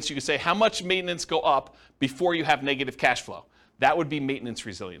maintenance, you could say, how much maintenance go up before you have negative cash flow? That would be maintenance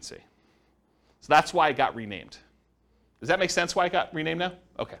resiliency. So that's why it got renamed. Does that make sense why it got renamed now?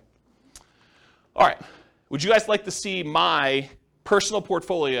 Okay. All right. Would you guys like to see my personal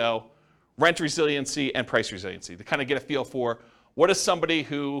portfolio, rent resiliency and price resiliency, to kind of get a feel for what is somebody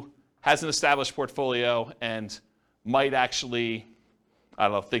who has an established portfolio and might actually,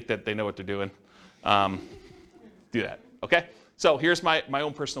 think that they know what they're doing, do that, okay? So here's my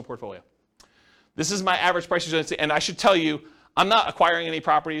own personal portfolio. This is my average price resiliency, and I should tell you, I'm not acquiring any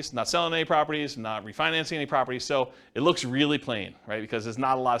properties, not selling any properties, not refinancing any properties, so it looks really plain, right? Because there's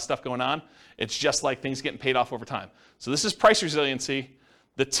not a lot of stuff going on. It's just like things getting paid off over time. So this is price resiliency.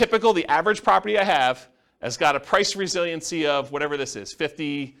 The average property I have has got a price resiliency of whatever this is,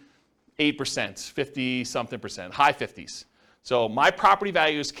 58%, 50-something percent, high 50s. So my property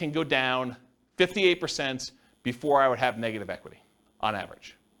values can go down 58% before I would have negative equity on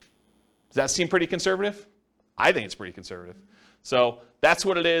average. Does that seem pretty conservative? I think it's pretty conservative. So that's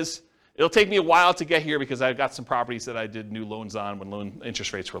what it is. It'll take me a while to get here because I've got some properties that I did new loans on when loan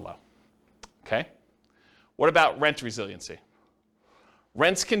interest rates were low. Okay? What about rent resiliency?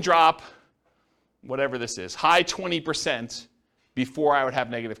 Rents can drop, whatever this is, high 20% before I would have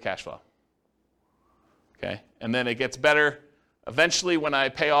negative cash flow. Okay? And then it gets better eventually when I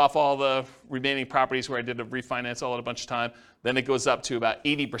pay off all the remaining properties where I did a refinance all at a bunch of time. Then it goes up to about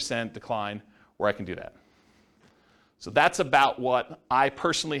 80% decline where I can do that. So that's about what I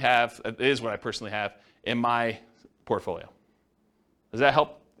personally have, it is what I personally have in my portfolio. Does that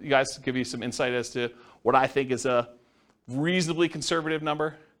help you guys, give you some insight as to what I think is a reasonably conservative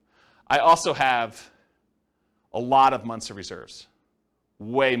number? I also have a lot of months of reserves,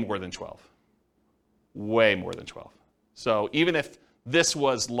 way more than 12. Way more than 12. So even if this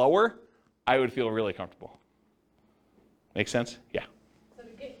was lower, I would feel really comfortable. Make sense? Yeah. So to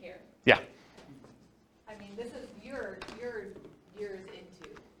get here, Yeah. I mean, this is your years into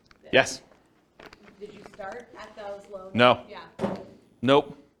this. Yes. Did you start at those low? No. Yeah.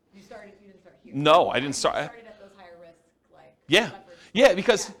 Nope. You didn't start here. No, I didn't start. You started at those higher risk, like. Yeah. leverage. Yeah,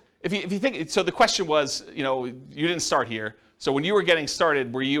 because if you think, so the question was, you didn't start here. So when you were getting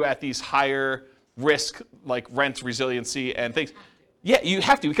started, were you at these higher risk, like rent resiliency and things? Yeah, you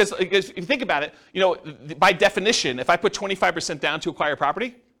have to, because if you think about it, by definition, if I put 25% down to acquire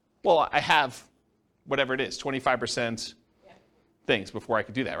property, well, I have whatever it is, 25% things before I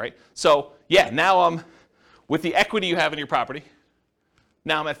could do that, right? So yeah, now I'm, with the equity you have in your property,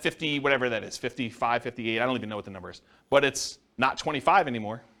 now I'm at 50, whatever that is, 55, 58, I don't even know what the number is, but it's not 25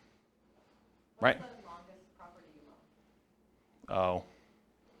 anymore, right? What's the longest property you own? Oh,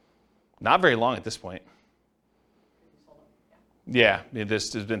 not very long at this point. You sold them, yeah. Yeah,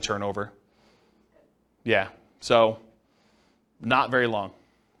 this has been turnover. Yeah, so not very long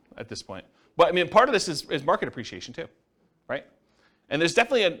at this point. But I mean, part of this is market appreciation too, right? And there's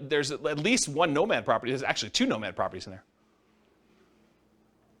definitely there's at least one nomad property. There's actually 2 nomad properties in there.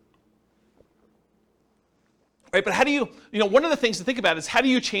 Right, but how do you one of the things to think about is how do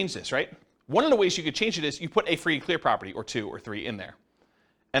you change this, right? One of the ways you could change it is you put a free and clear property or 2 or 3 in there.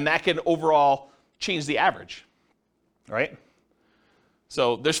 And that can overall change the average, right?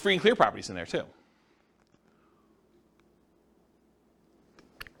 So there's free and clear properties in there too.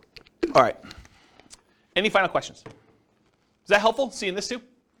 All right. Any final questions? Is that helpful, seeing this too?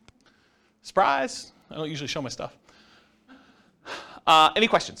 Surprise. I don't usually show my stuff. Any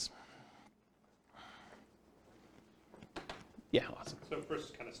questions? Yeah, awesome. So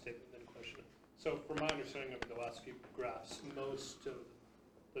first kind of statement, then question. So from my understanding of the last few graphs, most of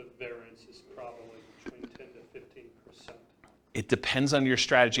the variance is probably between 10 to 15%. It depends on your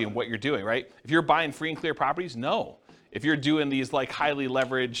strategy and what you're doing, right? If you're buying free and clear properties, no. If you're doing these like highly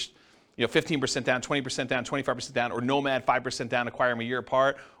leveraged, 15% down, 20% down, 25% down, or Nomad 5% down, acquire them a year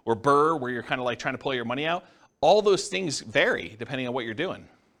apart, or Burr, where you're kind of like trying to pull your money out, all those things vary depending on what you're doing.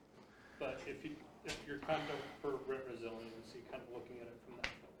 But if you're kind of for rent resiliency, kind of looking at it from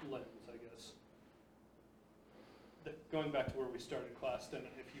that lens, I guess. Going back to where we started class, then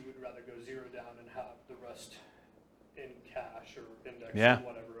if you would rather go 0 down and have the rest in cash or index or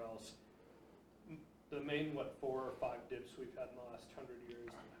whatever else, the main 4 or 5 dips we've had in the last 100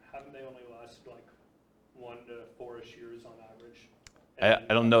 years, haven't they only lasted like 1 to 4-ish years on average?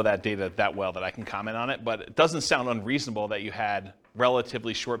 I don't know that data that well that I can comment on it, but it doesn't sound unreasonable that you had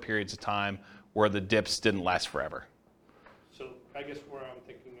relatively short periods of time where the dips didn't last forever. So I guess where I'm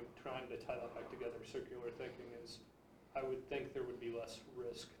thinking of trying to tie that back together, circular thinking, is I would think there would be less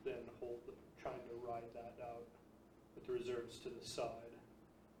risk than trying to ride that out with the reserves to the side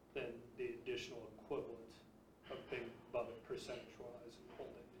than the additional equivalent of being above it percentage-wise and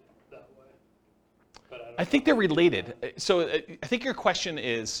holding it that way. But I think they're related. So I think your question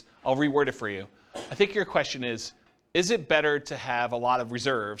is, I'll reword it for you. I think your question is it better to have a lot of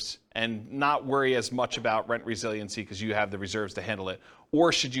reserves and not worry as much about rent resiliency because you have the reserves to handle it?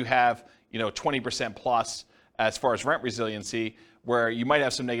 Or should you have 20% plus as far as rent resiliency where you might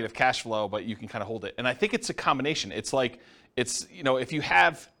have some negative cash flow, but you can kind of hold it? And I think it's a combination. It's like, if you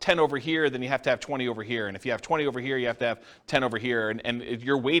have 10 over here, then you have to have 20 over here. And if you have 20 over here, you have to have 10 over here. And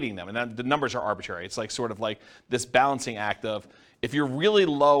you're weighting them. And then the numbers are arbitrary. It's like sort of like this balancing act of, if you're really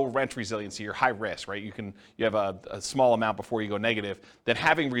low rent resiliency, you're high risk, right? You have a small amount before you go negative, then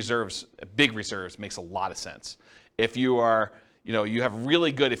having reserves, big reserves, makes a lot of sense. If you are, you have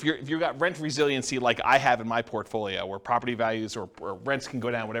really good, if you've got rent resiliency like I have in my portfolio, where property values or rents can go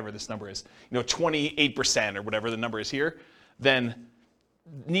down, whatever this number is, 28% or whatever the number is here, then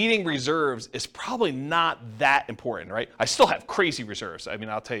needing reserves is probably not that important, right? I still have crazy reserves. I mean,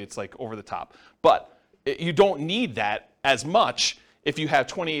 I'll tell you, it's like over the top. But you don't need that as much if you have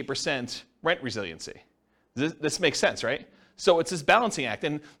 28% rent resiliency. This makes sense, right? So it's this balancing act.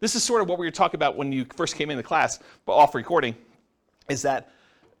 And this is sort of what we were talking about when you first came into class, but off recording, is that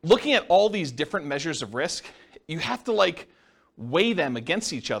looking at all these different measures of risk, you have to like weigh them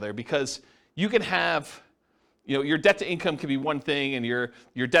against each other, because you can have, your debt to income can be one thing, and your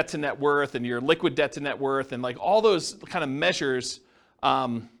debt to net worth, and your liquid debt to net worth, and like all those kind of measures,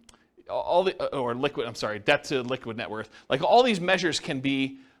 debt to liquid net worth, like all these measures can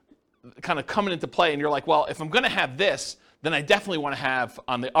be kind of coming into play, and you're like, well, if I'm going to have this, then I definitely want to have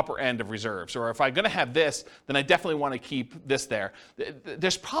on the upper end of reserves. Or if I'm going to have this, then I definitely want to keep this there.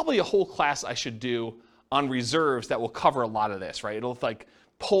 There's probably a whole class I should do on reserves that will cover a lot of this, right? It'll like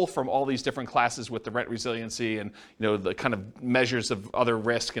pull from all these different classes with the rent resiliency and the kind of measures of other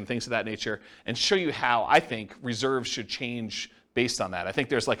risk and things of that nature, and show you how I think reserves should change based on that. I think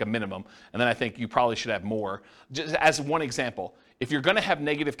there's like a minimum, and then I think you probably should have more. Just as one example, if you're going to have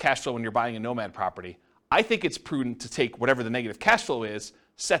negative cash flow when you're buying a nomad property, I think it's prudent to take whatever the negative cash flow is,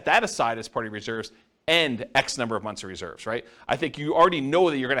 set that aside as part of your reserves, and X number of months of reserves, right? I think you already know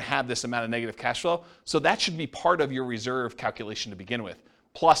that you're going to have this amount of negative cash flow, so that should be part of your reserve calculation to begin with,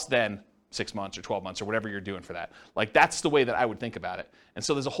 plus then 6 months or 12 months or whatever you're doing for that. Like, that's the way that I would think about it. And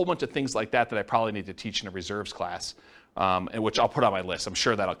so there's a whole bunch of things like that I probably need to teach in a reserves class, and which I'll put on my list. I'm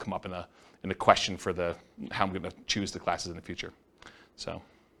sure that'll come up in a question for how I'm going to choose the classes in the future. So,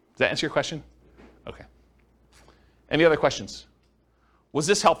 does that answer your question? Okay. Any other questions? Was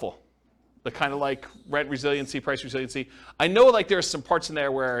this helpful? The kind of like rent resiliency, price resiliency. I know like there's some parts in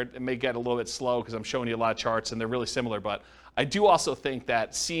there where it may get a little bit slow because I'm showing you a lot of charts and they're really similar, but I do also think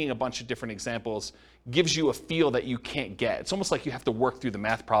that seeing a bunch of different examples gives you a feel that you can't get. It's almost like you have to work through the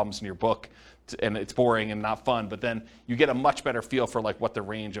math problems in your book, and it's boring and not fun, but then you get a much better feel for like what the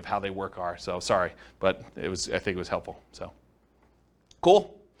range of how they work are. So sorry, but I think it was helpful. So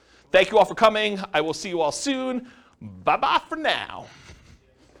cool. Thank you all for coming. I will see you all soon. Bye-bye for now.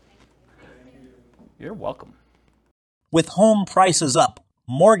 You're welcome. With home prices up,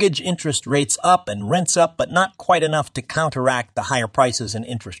 mortgage interest rates up, and rents up, but not quite enough to counteract the higher prices and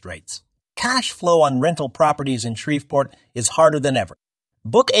interest rates, cash flow on rental properties in Shreveport is harder than ever.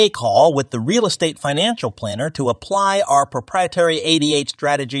 Book a call with the Real Estate Financial Planner to apply our proprietary 88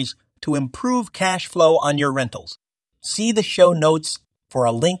 strategies to improve cash flow on your rentals. See the show notes for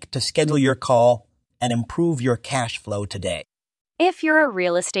a link to schedule your call and improve your cash flow today. If you're a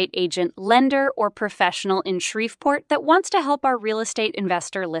real estate agent, lender, or professional in Shreveport that wants to help our real estate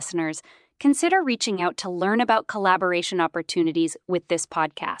investor listeners, consider reaching out to learn about collaboration opportunities with this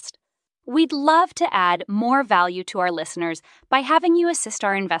podcast. We'd love to add more value to our listeners by having you assist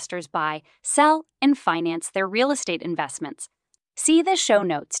our investors buy, sell, and finance their real estate investments. See the show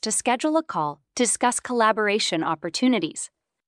notes to schedule a call to discuss collaboration opportunities.